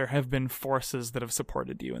that there have been forces that have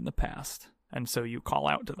supported you in the past, and so you call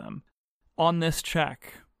out to them. On this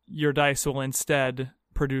check, your dice will instead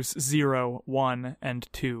produce 0, 1, and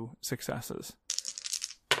 2 successes.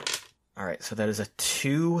 All right, so that is a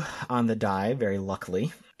 2 on the die, very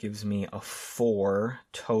luckily. Gives me a 4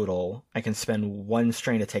 total. I can spend 1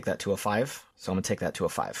 strain to take that to a 5, so I'm going to take that to a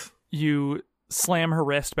 5. You slam her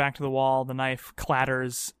wrist back to the wall. The knife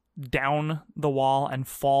clatters down the wall and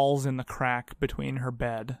falls in the crack between her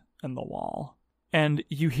bed and the wall. And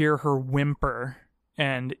you hear her whimper,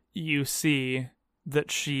 and you see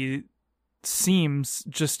that she seems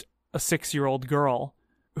just a 6-year-old girl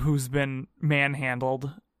who's been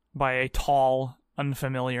manhandled by a tall,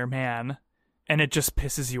 unfamiliar man, and it just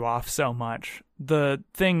pisses you off so much. The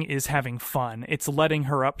thing is having fun. It's letting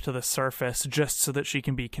her up to the surface just so that she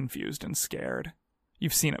can be confused and scared.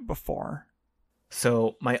 You've seen it before.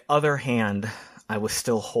 So my other hand, I was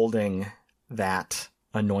still holding that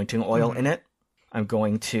anointing oil in it. I'm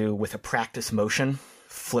going to, with a practice motion,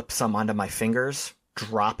 flip some onto my fingers,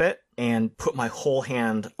 drop it, and put my whole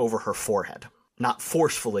hand over her forehead. Not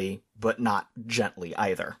forcefully, but not gently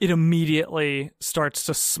either. It immediately starts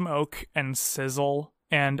to smoke and sizzle,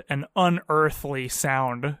 and an unearthly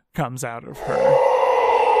sound comes out of her.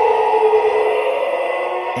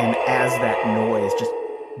 And as that noise just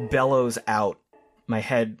bellows out, my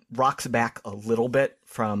head rocks back a little bit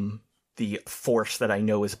from the force that I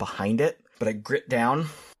know is behind it, but I grit down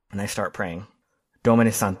and I start praying.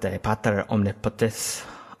 Domine Sancte, Pater Omnipotens,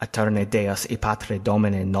 Aeterne Deus e Patre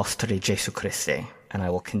Domine Nostri Jesu Christe, and I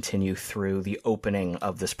will continue through the opening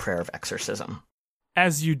of this prayer of exorcism.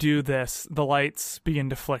 As you do this, the lights begin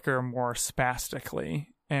to flicker more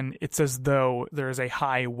spastically, and it's as though there is a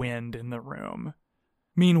high wind in the room.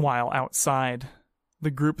 Meanwhile, outside,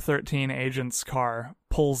 the Group 13 agent's car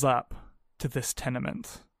pulls up to this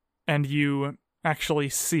tenement, and you actually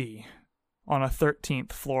see, on a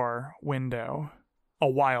 13th floor window, a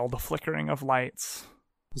wild flickering of lights.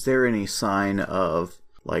 Is there any sign of,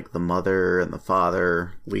 like, the mother and the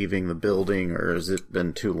father leaving the building, or has it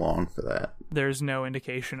been too long for that? There's no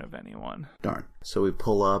indication of anyone. Darn. So we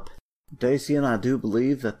pull up. Dacian, I do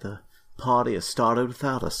believe that the party has started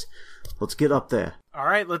without us. Let's get up there. All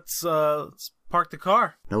right, let's park the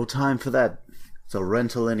car. No time for that. It's a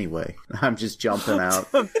rental anyway. I'm just jumping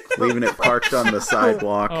out, leaving it parked on the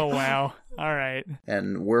sidewalk. Oh, wow. All right.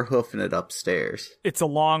 And we're hoofing it upstairs. It's a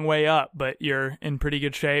long way up, but you're in pretty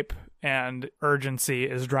good shape, and urgency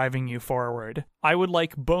is driving you forward. I would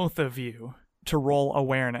like both of you to roll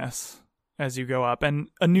awareness as you go up. And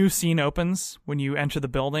a new scene opens when you enter the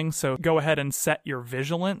building, so go ahead and set your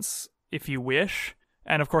vigilance if you wish.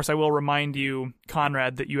 And of course, I will remind you,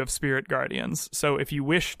 Conrad, that you have spirit guardians. So if you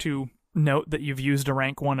wish to note that you've used a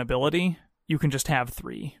rank 1 ability, you can just have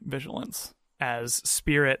 3 vigilance, as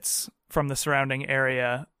spirits from the surrounding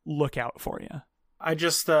area look out for you. I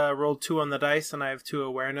just rolled 2 on the dice, and I have 2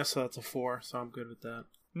 awareness, so that's a 4, so I'm good with that.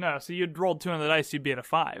 No, so you'd rolled 2 on the dice, you'd be at a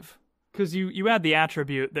 5. Because you add the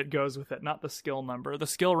attribute that goes with it, not the skill number. The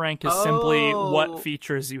skill rank is simply what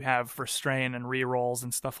features you have for strain and rerolls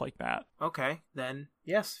and stuff like that. Okay, then,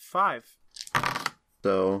 yes, 5.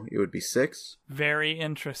 So it would be 6? Very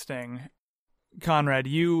interesting. Conrad,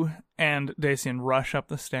 you and Dacian rush up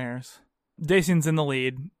the stairs. Dacian's in the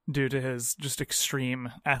lead due to his just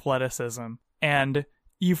extreme athleticism. And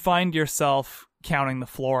you find yourself counting the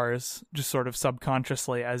floors just sort of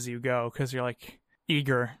subconsciously as you go, because you're like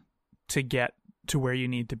eager to get to where you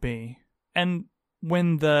need to be. And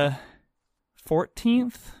when the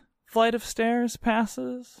 14th flight of stairs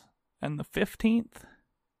passes, and the 15th,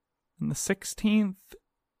 and the 16th,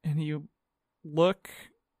 and you look,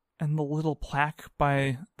 and the little plaque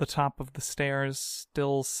by the top of the stairs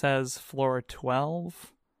still says floor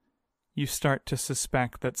 12, you start to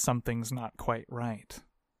suspect that something's not quite right.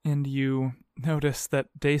 And you notice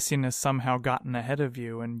that Dacian has somehow gotten ahead of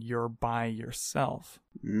you, and you're by yourself.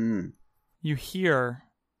 You hear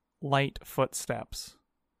light footsteps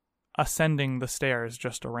ascending the stairs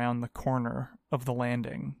just around the corner of the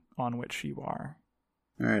landing on which you are.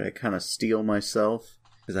 Alright, I kind of steel myself,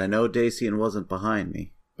 because I know Dacian wasn't behind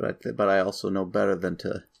me, but I also know better than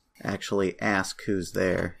to actually ask who's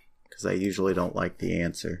there, because I usually don't like the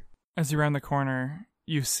answer. As you round the corner,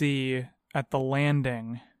 you see at the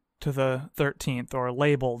landing to the 13th or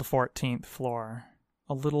labeled 14th floor,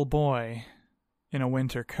 a little boy in a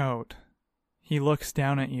winter coat. He looks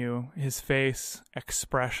down at you, his face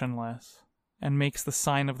expressionless, and makes the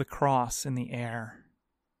sign of the cross in the air,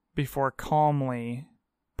 before calmly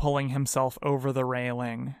pulling himself over the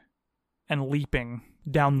railing and leaping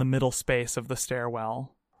down the middle space of the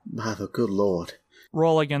stairwell. By the good Lord.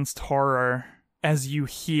 Roll against horror as you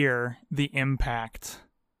hear the impact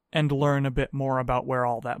and learn a bit more about where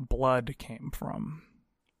all that blood came from.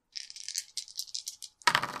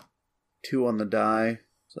 2 on the die.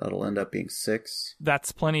 So that'll end up being 6.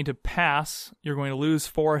 That's plenty to pass. You're going to lose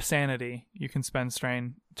 4 sanity. You can spend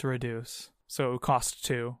strain to reduce. So cost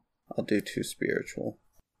 2. I'll do 2 spiritual.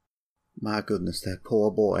 My goodness, that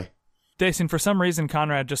poor boy. Dacian, for some reason,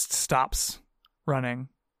 Conrad just stops running.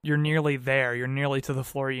 You're nearly there. You're nearly to the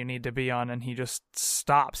floor you need to be on, and he just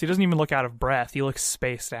stops. He doesn't even look out of breath. He looks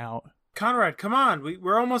spaced out. Conrad, come on.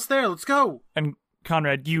 We're almost there. Let's go. And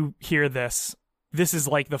Conrad, you hear this. This is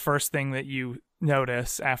like the first thing that you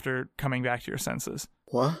notice after coming back to your senses.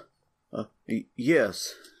 What?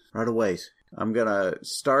 Yes. Right away. I'm gonna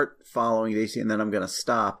start following Dacian, and then I'm gonna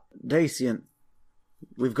stop. Dacian,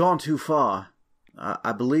 we've gone too far.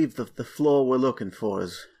 I believe the floor we're looking for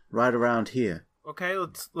is right around here. Okay,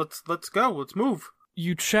 let's go. Let's move.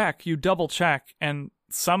 You double check, and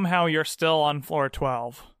somehow you're still on floor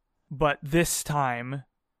 12. But this time,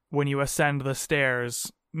 when you ascend the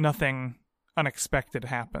stairs, nothing unexpected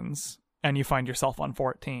happens, and you find yourself on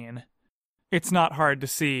 14. It's not hard to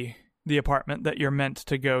see the apartment that you're meant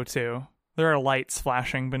to go to. There are lights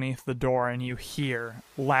flashing beneath the door, and you hear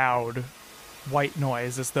loud white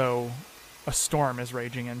noise as though a storm is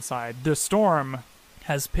raging inside. The storm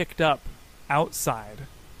has picked up outside,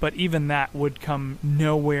 but even that would come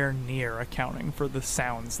nowhere near accounting for the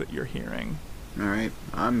sounds that you're hearing. All right,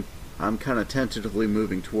 I'm kind of tentatively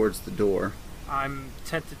moving towards the door. I'm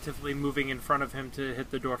tentatively moving in front of him to hit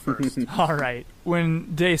the door first. All right.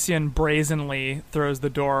 When Dacian brazenly throws the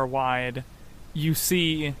door wide, you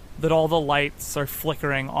see that all the lights are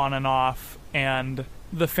flickering on and off, and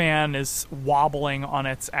the fan is wobbling on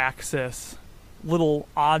its axis. Little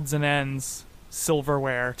odds and ends,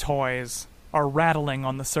 silverware, toys, are rattling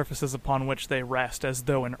on the surfaces upon which they rest as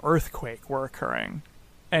though an earthquake were occurring.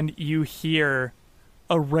 And you hear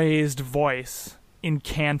a raised voice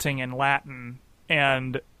incanting in Latin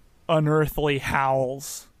and unearthly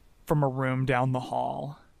howls from a room down the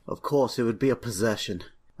hall. Of course, it would be a possession.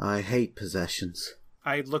 I hate possessions.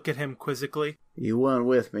 I look at him quizzically. You weren't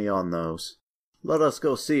with me on those. Let us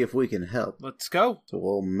go see if we can help. Let's go. So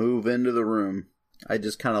we'll move into the room. I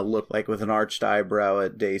just kind of look like with an arched eyebrow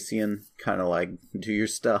at Dacian, kind of like, do your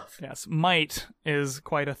stuff. Yes, might is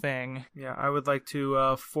quite a thing. Yeah, I would like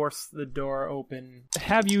to force the door open.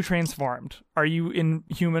 Have you transformed? Are you in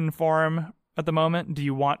human form at the moment? Do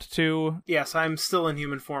you want to? Yes, I'm still in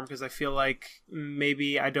human form because I feel like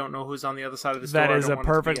maybe I don't know who's on the other side of this door. That is a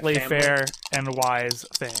perfectly family. fair and wise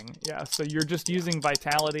thing. Yeah, so you're just using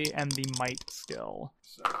vitality and the might skill.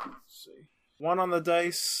 So, let's see. 1 on the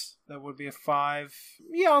dice. That would be a 5.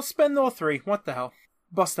 Yeah, I'll spend all 3. What the hell?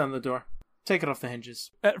 Bust down the door. Take it off the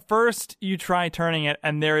hinges. At first, you try turning it,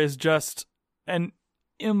 and there is just an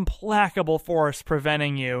implacable force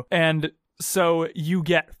preventing you. And so you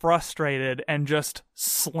get frustrated and just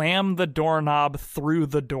slam the doorknob through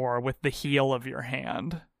the door with the heel of your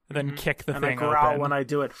hand. Then kick the thing I growl open. when I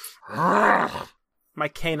do it. My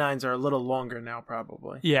canines are a little longer now,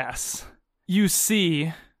 probably. Yes. You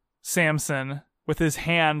see Samson with his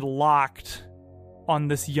hand locked on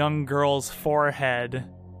this young girl's forehead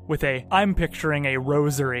with I'm picturing a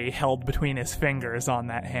rosary held between his fingers on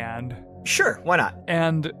that hand. Sure, why not?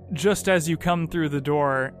 And just as you come through the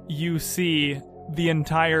door, you see the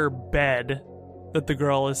entire bed that the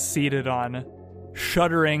girl is seated on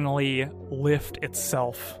shudderingly lift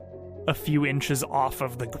itself a few inches off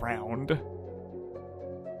of the ground.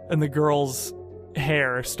 And the girl's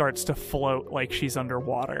hair starts to float like she's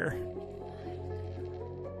underwater.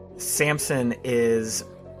 Samson is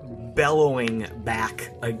bellowing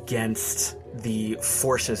back against the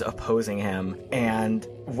forces opposing him, and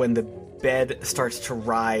when the bed starts to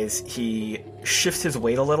rise, he shifts his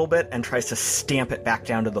weight a little bit and tries to stamp it back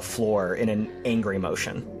down to the floor in an angry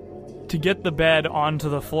motion. To get the bed onto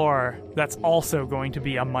the floor, that's also going to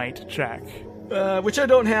be a might check. Which I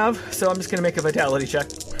don't have, so I'm just going to make a vitality check.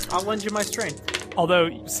 I'll lend you my strength.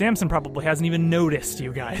 Although Samson probably hasn't even noticed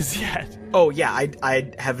you guys yet. Oh yeah,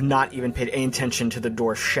 I have not even paid any attention to the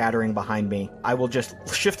door shattering behind me. I will just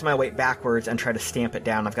shift my weight backwards and try to stamp it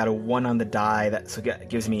down. I've got a 1 on the die, that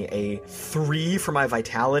gives me a 3 for my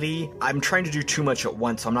vitality. I'm trying to do too much at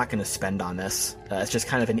once, so I'm not going to spend on this. It's just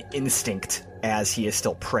kind of an instinct as he is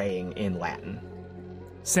still praying in Latin.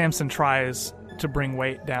 Samson tries to bring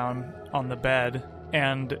weight down on the bed,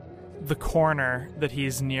 and the corner that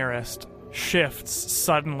he's nearest shifts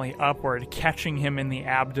suddenly upward, catching him in the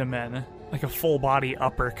abdomen like a full-body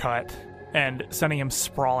uppercut and sending him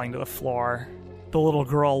sprawling to the floor. The little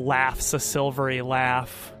girl laughs a silvery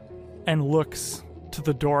laugh and looks to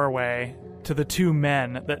the doorway, to the 2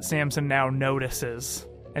 men that Samson now notices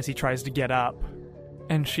as he tries to get up.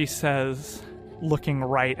 And she says, looking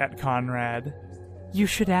right at Conrad, You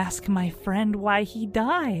should ask my friend why he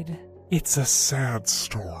died. It's a sad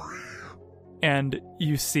story. and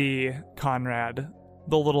you see Conrad,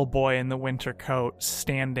 the little boy in the winter coat,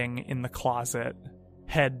 standing in the closet,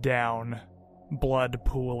 head down, blood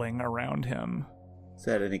pooling around him. Is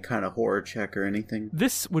that any kind of horror check or anything?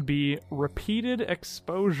 This would be repeated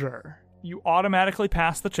exposure. You automatically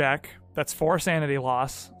pass the check. That's 4 sanity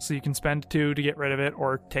loss, so you can spend 2 to get rid of it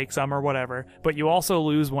or take some or whatever. But you also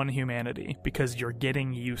lose 1 humanity because you're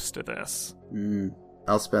getting used to this.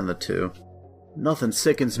 I'll spend the 2. Nothing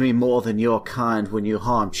sickens me more than your kind when you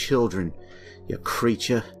harm children, you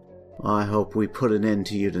creature. I hope we put an end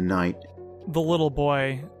to you tonight. The little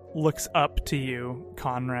boy looks up to you,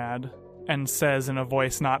 Conrad, and says in a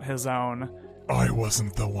voice not his own, I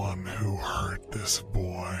wasn't the one who hurt this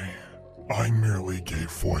boy. I merely gave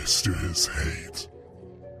voice to his hate.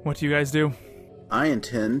 What do you guys do? I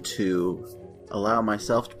intend to allow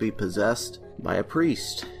myself to be possessed by a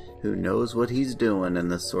priest who knows what he's doing in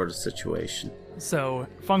this sort of situation. So,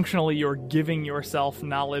 functionally, you're giving yourself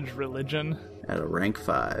knowledge religion. At a rank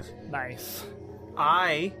 5. Nice.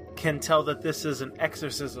 I can tell that this is an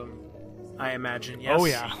exorcism, I imagine, yes? Oh,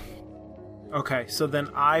 yeah. Okay, so then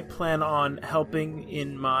I plan on helping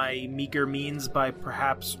in my meager means by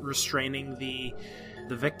perhaps restraining the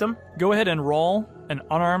the victim? Go ahead and roll an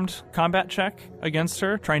unarmed combat check against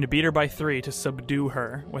her, trying to beat her by 3 to subdue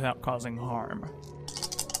her without causing harm.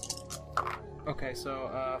 Okay,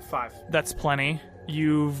 so 5. That's plenty.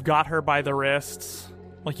 You've got her by the wrists.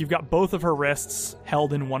 Like, you've got both of her wrists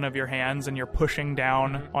held in one of your hands, and you're pushing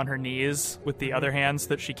down on her knees with the other hand so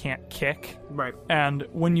that she can't kick. Right. And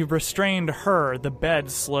when you've restrained her, the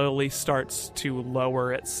bed slowly starts to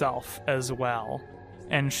lower itself as well.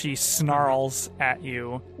 And she snarls at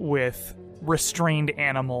you with restrained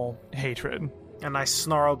animal hatred. And I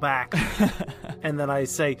snarl back. And then I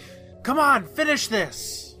say, "Come on, finish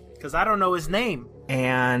this!" Because I don't know his name.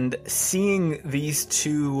 And seeing these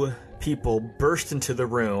two people burst into the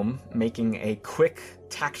room, making a quick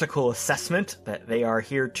tactical assessment that they are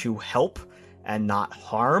here to help and not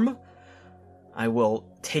harm, I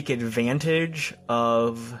will take advantage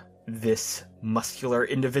of this muscular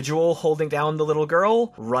individual holding down the little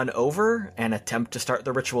girl, run over, and attempt to start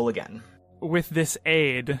the ritual again. With this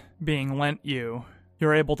aid being lent you,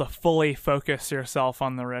 you're able to fully focus yourself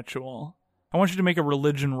on the ritual. I want you to make a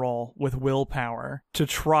religion roll with willpower to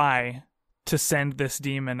try to send this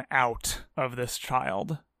demon out of this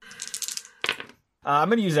child. I'm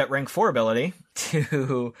going to use that rank 4 ability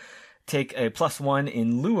to take a +1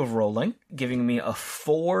 in lieu of rolling, giving me a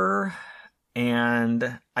 4,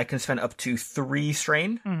 and I can spend up to 3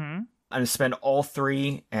 strain. Mm-hmm. I'm going to spend all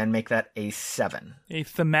 3 and make that a 7. A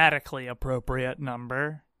thematically appropriate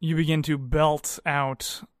number. You begin to belt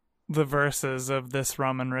out the verses of this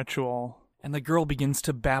Roman ritual, and the girl begins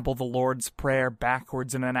to babble the Lord's Prayer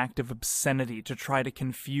backwards in an act of obscenity to try to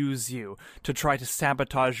confuse you, to try to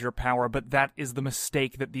sabotage your power, but that is the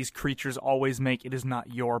mistake that these creatures always make. It is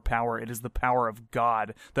not your power, it is the power of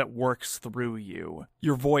God that works through you.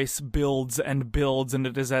 Your voice builds, and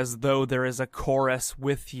it is as though there is a chorus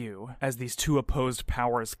with you as these two opposed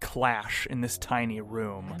powers clash in this tiny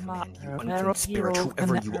room. And you unclean spirit,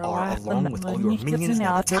 whoever you are, along with all your minions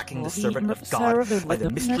now attacking the servant of God by the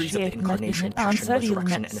mysteries of the incarnation, passion,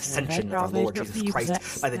 resurrection, and ascension of our Lord Jesus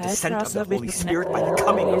Christ, by the descent of the Holy Spirit, by the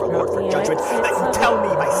coming of our Lord for judgment, that you tell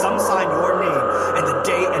me by some sign your name, and the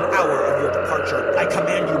day and hour of your departure. I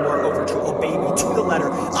command you, moreover, to obey me to the letter.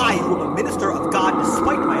 I, who am a minister of God,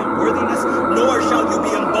 despite my unworthiness, nor shall you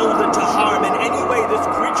be emboldened to harm in any way this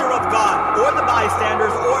creature of God, or the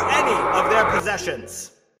bystanders, or any of their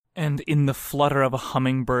possessions. And in the flutter of a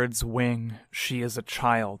hummingbird's wing, she is a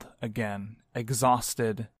child again,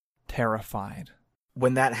 exhausted, terrified.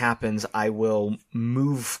 When that happens, I will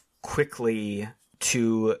move quickly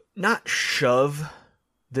to not shove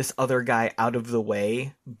this other guy out of the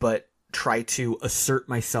way, but try to assert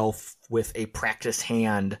myself with a practiced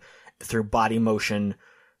hand through body motion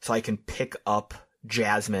so I can pick up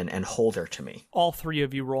Jasmine and hold her to me. All 3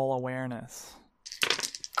 of you roll awareness.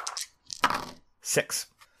 6.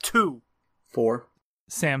 2. 4.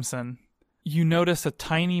 Samson, you notice a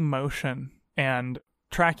tiny motion, and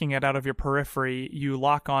tracking it out of your periphery, you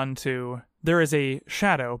lock onto there is a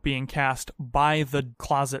shadow being cast by the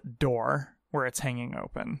closet door where it's hanging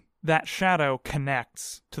open. That shadow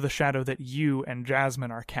connects to the shadow that you and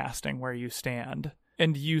Jasmine are casting where you stand.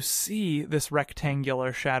 And you see this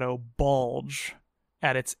rectangular shadow bulge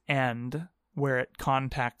at its end where it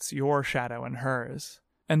contacts your shadow and hers.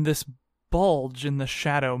 And this bulge in the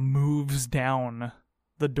shadow moves down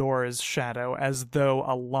the door's shadow as though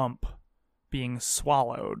a lump being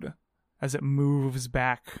swallowed as it moves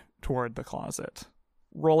back toward the closet.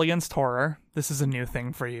 Roll against horror. This is a new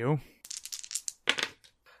thing for you.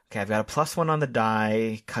 Okay, I've got a +1 on the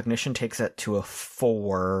die. Cognition takes it to a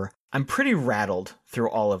 4. I'm pretty rattled through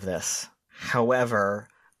all of this. However,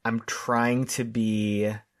 I'm trying to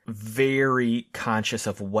be very conscious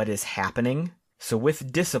of what is happening. So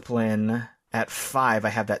with discipline, at 5, I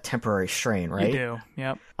have that temporary strain, right? You do,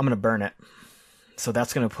 yep. I'm going to burn it. So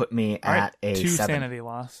that's going to put me at a 2 7. sanity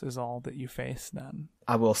loss is all that you face then.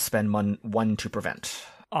 I will spend one to prevent.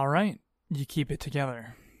 All right, you keep it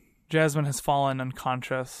together. Jasmine has fallen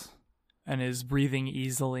unconscious and is breathing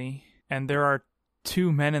easily, and there are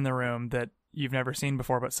 2 men in the room that you've never seen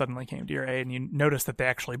before but suddenly came to your aid, and you notice that they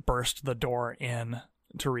actually burst the door in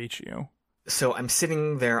to reach you. So I'm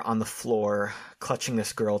sitting there on the floor, clutching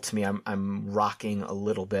this girl to me. I'm rocking a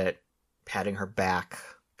little bit, patting her back,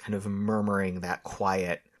 kind of murmuring that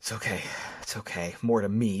quiet, it's okay, more to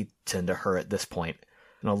me than to her at this point.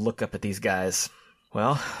 And I'll look up at these guys.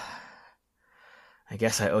 Well, I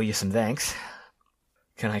guess I owe you some thanks.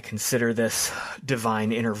 Can I consider this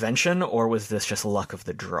divine intervention, or was this just luck of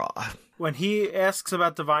the draw? When he asks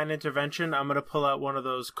about divine intervention, I'm going to pull out one of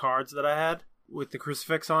those cards that I had with the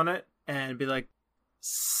crucifix on it and be like,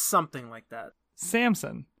 something like that.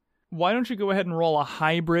 Samson, Why don't you go ahead and roll a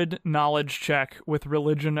hybrid knowledge check with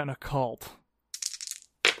religion and occult?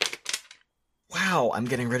 Wow, I'm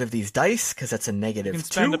getting rid of these dice because that's a negative You can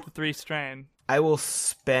spend 2. up to 3 strain. I will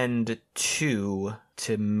spend 2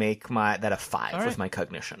 to make that a 5 All right. with my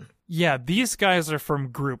cognition. Yeah, these guys are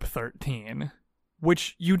from Group 13,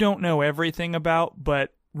 which you don't know everything about,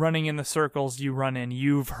 but running in the circles you run in,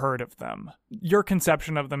 you've heard of them. Your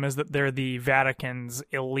conception of them is that they're the Vatican's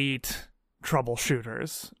elite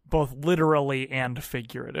troubleshooters, both literally and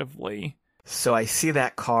figuratively. So I see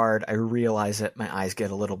that card, I realize it, my eyes get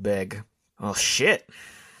a little big. Well, shit.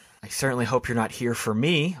 I certainly hope you're not here for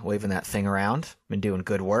me, waving that thing around. Been doing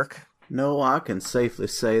good work. No, I can safely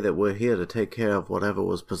say that we're here to take care of whatever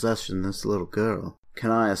was possessing this little girl. Can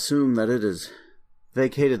I assume that it has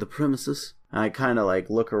vacated the premises? I kind of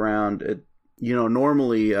look around.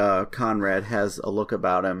 Normally Conrad has a look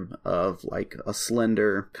about him of a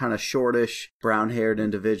slender, kind of shortish, brown-haired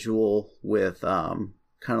individual with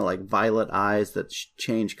kind of violet eyes that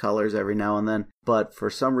change colors every now and then. But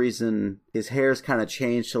for some reason, his hair's kind of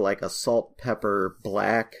changed to a salt pepper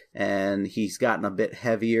black, and he's gotten a bit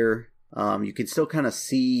heavier. You can still kind of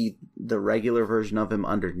see the regular version of him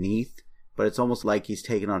underneath, but it's almost like he's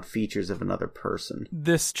taken on features of another person.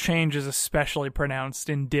 This change is especially pronounced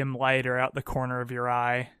in dim light or out the corner of your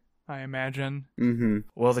eye, I imagine. Mm-hmm.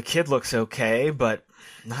 Well, the kid looks okay, but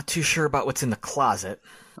not too sure about what's in the closet.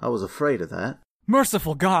 I was afraid of that.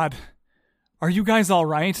 Merciful God! Are you guys all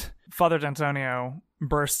right? Father D'Antonio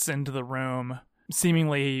bursts into the room,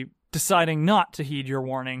 seemingly deciding not to heed your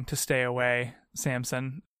warning to stay away,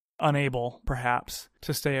 Samson. Unable, perhaps,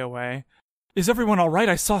 to stay away. Is everyone all right?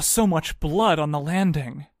 I saw so much blood on the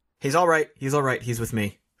landing. He's all right. He's with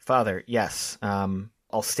me. Father, yes.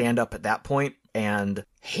 I'll stand up at that point and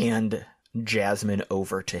hand Jasmine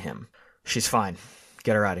over to him. She's fine.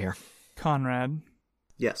 Get her out of here. Conrad.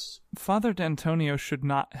 Yes. Father D'Antonio should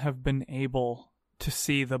not have been able to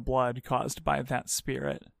see the blood caused by that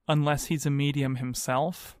spirit, unless he's a medium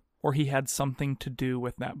himself, or he had something to do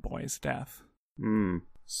with that boy's death.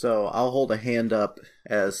 So I'll hold a hand up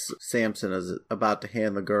as Samson is about to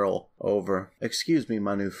hand the girl over. Excuse me,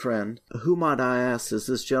 my new friend. Who, might I ask, is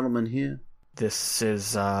this gentleman here? This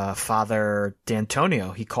is Father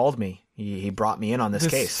D'Antonio. He called me. He brought me in on this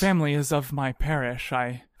case. This family is of my parish.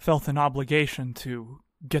 I felt an obligation to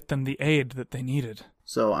get them the aid that they needed.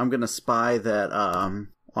 So I'm going to spy that on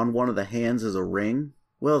one of the hands is a ring.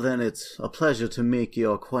 Well, then it's a pleasure to make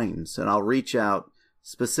your acquaintance, and I'll reach out,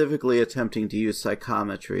 specifically attempting to use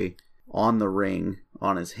psychometry on the ring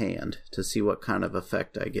on his hand to see what kind of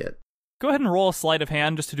effect I get. Go ahead and roll a sleight of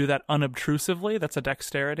hand just to do that unobtrusively. That's a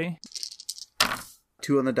dexterity.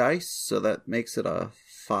 2 on the dice, so that makes it a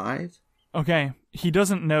 5. Okay, he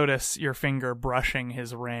doesn't notice your finger brushing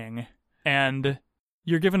his ring, and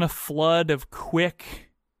you're given a flood of quick,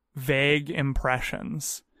 vague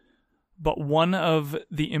impressions. But one of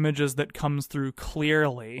the images that comes through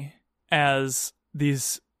clearly as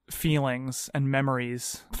these feelings and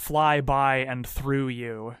memories fly by and through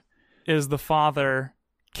you is the father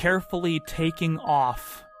carefully taking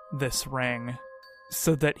off this ring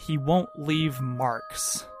so that he won't leave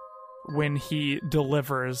marks when he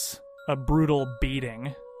delivers a brutal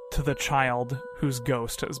beating to the child whose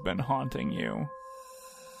ghost has been haunting you.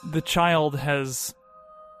 The child has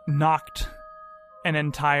knocked an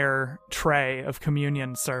entire tray of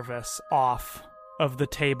communion service off of the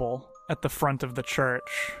table at the front of the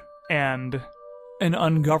church, and an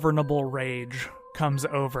ungovernable rage comes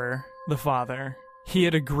over the father. He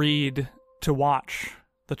had agreed to watch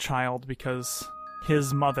the child because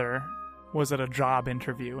his mother was at a job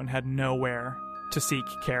interview and had nowhere to seek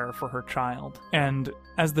care for her child. And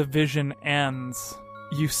as the vision ends,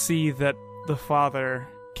 you see that the father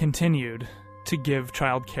continued to give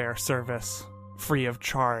childcare service free of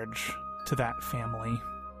charge to that family,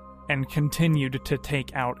 and continued to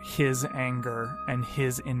take out his anger and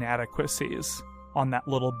his inadequacies on that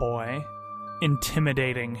little boy,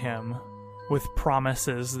 intimidating him with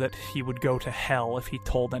promises that he would go to hell if he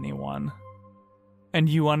told anyone. And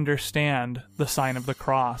you understand the sign of the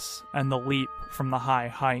cross and the leap from the high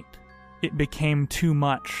height. It became too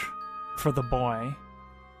much for the boy,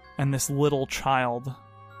 and this little child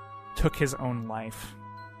took his own life,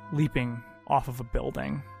 leaping off of a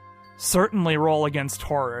building. Certainly roll against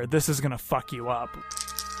horror. This is gonna fuck you up.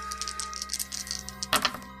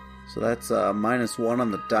 So that's -1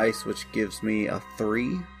 on the dice, which gives me a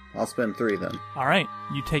 3. I'll spend 3 then. Alright,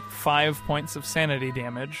 you take 5 points of sanity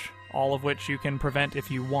damage, all of which you can prevent if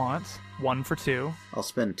you want. 1 for 2. I'll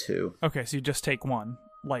spend 2. Okay, so you just take 1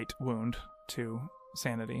 light wound to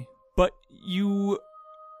sanity. But you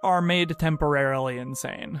are made temporarily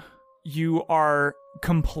insane. you are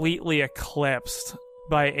completely eclipsed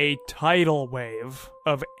by a tidal wave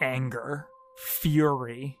of anger,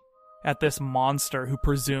 fury at this monster who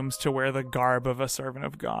presumes to wear the garb of a servant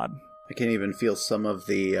of God. I can even feel some of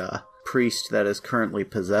the priest that is currently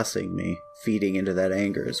possessing me feeding into that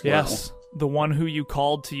anger as well. Yes, the one who you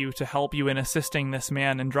called to you to help you in assisting this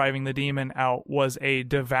man in driving the demon out was a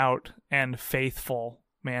devout and faithful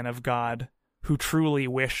man of God who truly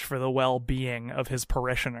wished for the well-being of his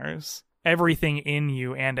parishioners. Everything in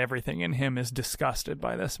you and everything in him is disgusted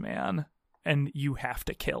by this man, and you have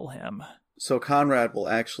to kill him. So Conrad will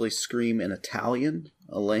actually scream in Italian,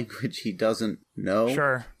 a language he doesn't know.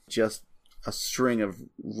 Sure. Just a string of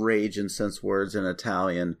rage-incensed words in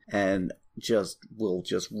Italian, and will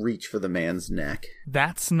just reach for the man's neck.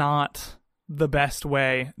 That's not the best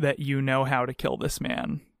way that you know how to kill this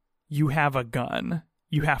man. You have a gun.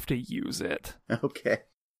 You have to use it. Okay.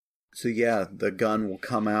 So yeah, the gun will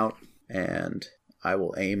come out, and I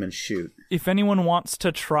will aim and shoot. If anyone wants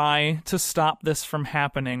to try to stop this from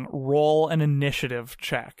happening, roll an initiative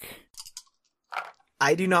check.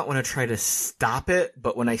 I do not want to try to stop it,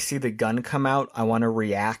 but when I see the gun come out, I want to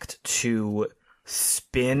react to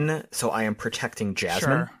spin, so I am protecting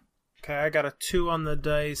Jasmine. Sure. Okay, I got a 2 on the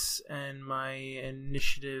dice, and my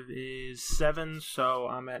initiative is 7, so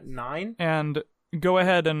I'm at 9. And go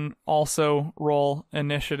ahead and also roll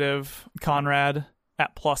initiative, Conrad,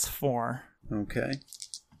 at +4. Okay.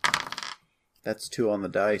 That's 2 on the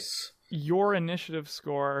dice. Your initiative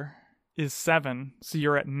score is 7, so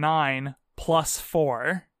you're at 9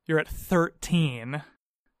 +4. You're at 13.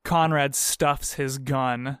 Conrad stuffs his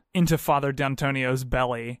gun into Father D'Antonio's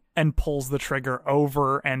belly and pulls the trigger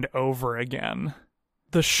over and over again.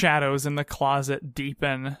 The shadows in the closet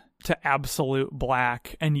deepen to absolute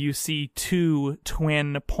black, and you see 2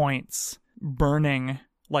 twin points burning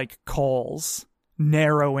like coals,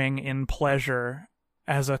 narrowing in pleasure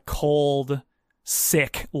as a cold,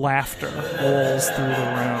 sick laughter rolls through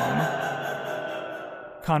the room.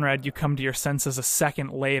 Conrad, you come to your senses a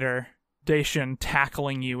second later, Dacian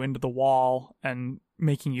tackling you into the wall and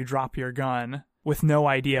making you drop your gun, with no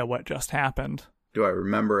idea what just happened. Do I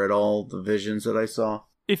remember at all the visions that I saw?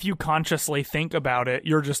 If you consciously think about it,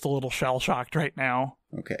 you're just a little shell-shocked right now.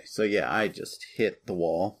 Okay, so yeah, I just hit the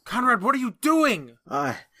wall. Conrad, what are you doing?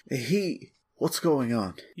 What's going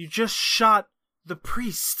on? You just shot the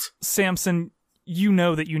priest. Samson, you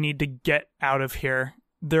know that you need to get out of here.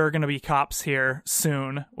 There are going to be cops here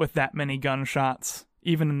soon with that many gunshots,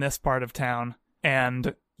 even in this part of town.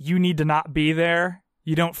 And you need to not be there.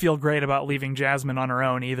 You don't feel great about leaving Jasmine on her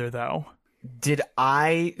own either, though. Did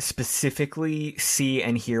I specifically see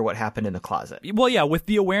and hear what happened in the closet? Well, yeah, with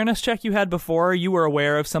the awareness check you had before, you were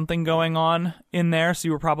aware of something going on in there, so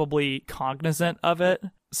you were probably cognizant of it.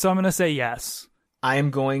 So I'm going to say yes. I am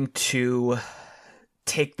going to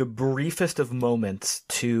take the briefest of moments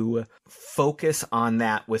to focus on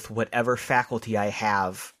that with whatever faculty I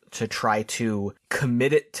have to try to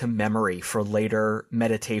commit it to memory for later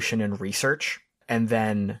meditation and research. And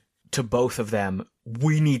then to both of them,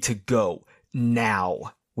 we need to go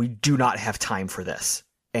now. We do not have time for this.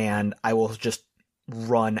 And I will just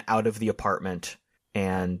run out of the apartment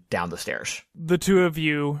and down the stairs. The two of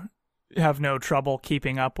you have no trouble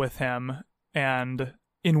keeping up with him, and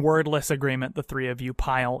in wordless agreement, the three of you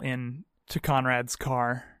pile in to Conrad's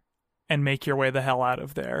car and make your way the hell out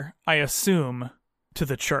of there. I assume to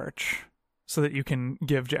the church, so that you can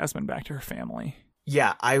give Jasmine back to her family.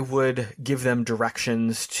 Yeah, I would give them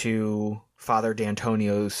directions to Father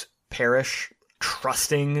D'Antonio's parish,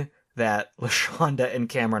 trusting that LaShonda and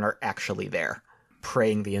Cameron are actually there,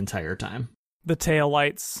 praying the entire time. The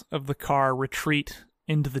taillights of the car retreat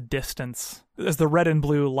into the distance as the red and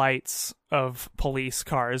blue lights of police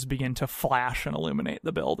cars begin to flash and illuminate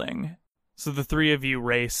the building. So the three of you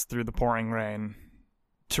race through the pouring rain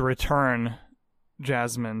to return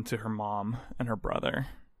Jasmine to her mom and her brother,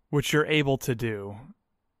 which you're able to do,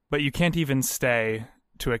 but you can't even stay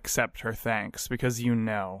to accept her thanks, because you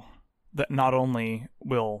know that not only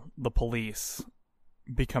will the police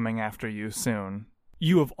be coming after you soon,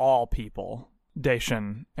 you of all people,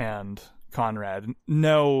 Dacian and Conrad,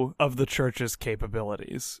 know of the church's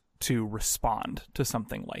capabilities to respond to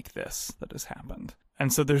something like this that has happened.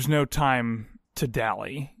 And so there's no time to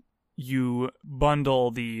dally. You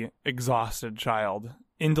bundle the exhausted child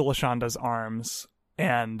into LaShonda's arms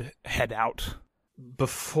and head out.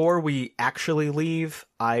 Before we actually leave,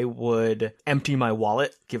 I would empty my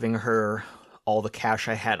wallet, giving her all the cash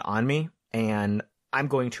I had on me. And I'm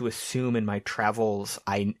going to assume in my travels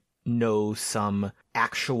I know some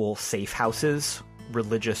actual safe houses,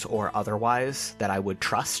 religious or otherwise, that I would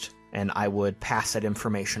trust. and I would pass that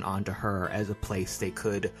information on to her as a place they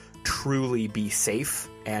could truly be safe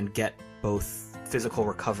and get both physical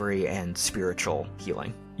recovery and spiritual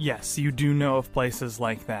healing. Yes, you do know of places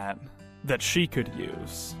like that she could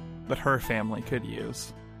use, that her family could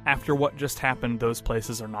use. After what just happened, those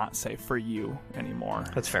places are not safe for you anymore.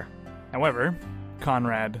 That's fair. However,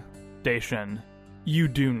 Conrad, Dacian, you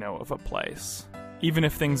do know of a place. Even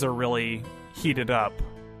if things are really heated up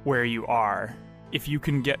where you are, if you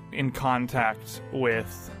can get in contact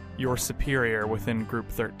with your superior within Group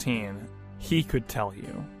 13, he could tell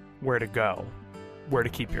you where to go, where to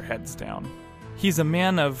keep your heads down. He's a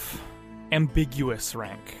man of ambiguous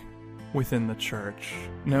rank within the church,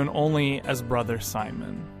 known only as Brother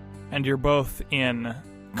Simon, and you're both in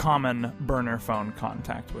common burner phone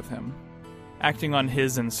contact with him. Acting on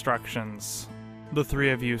his instructions, the three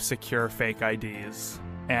of you secure fake IDs,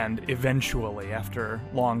 and eventually, after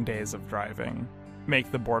long days of driving,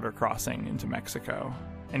 make the border crossing into Mexico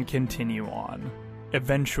and continue on,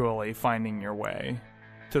 eventually finding your way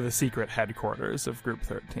to the secret headquarters of Group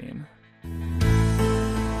 13.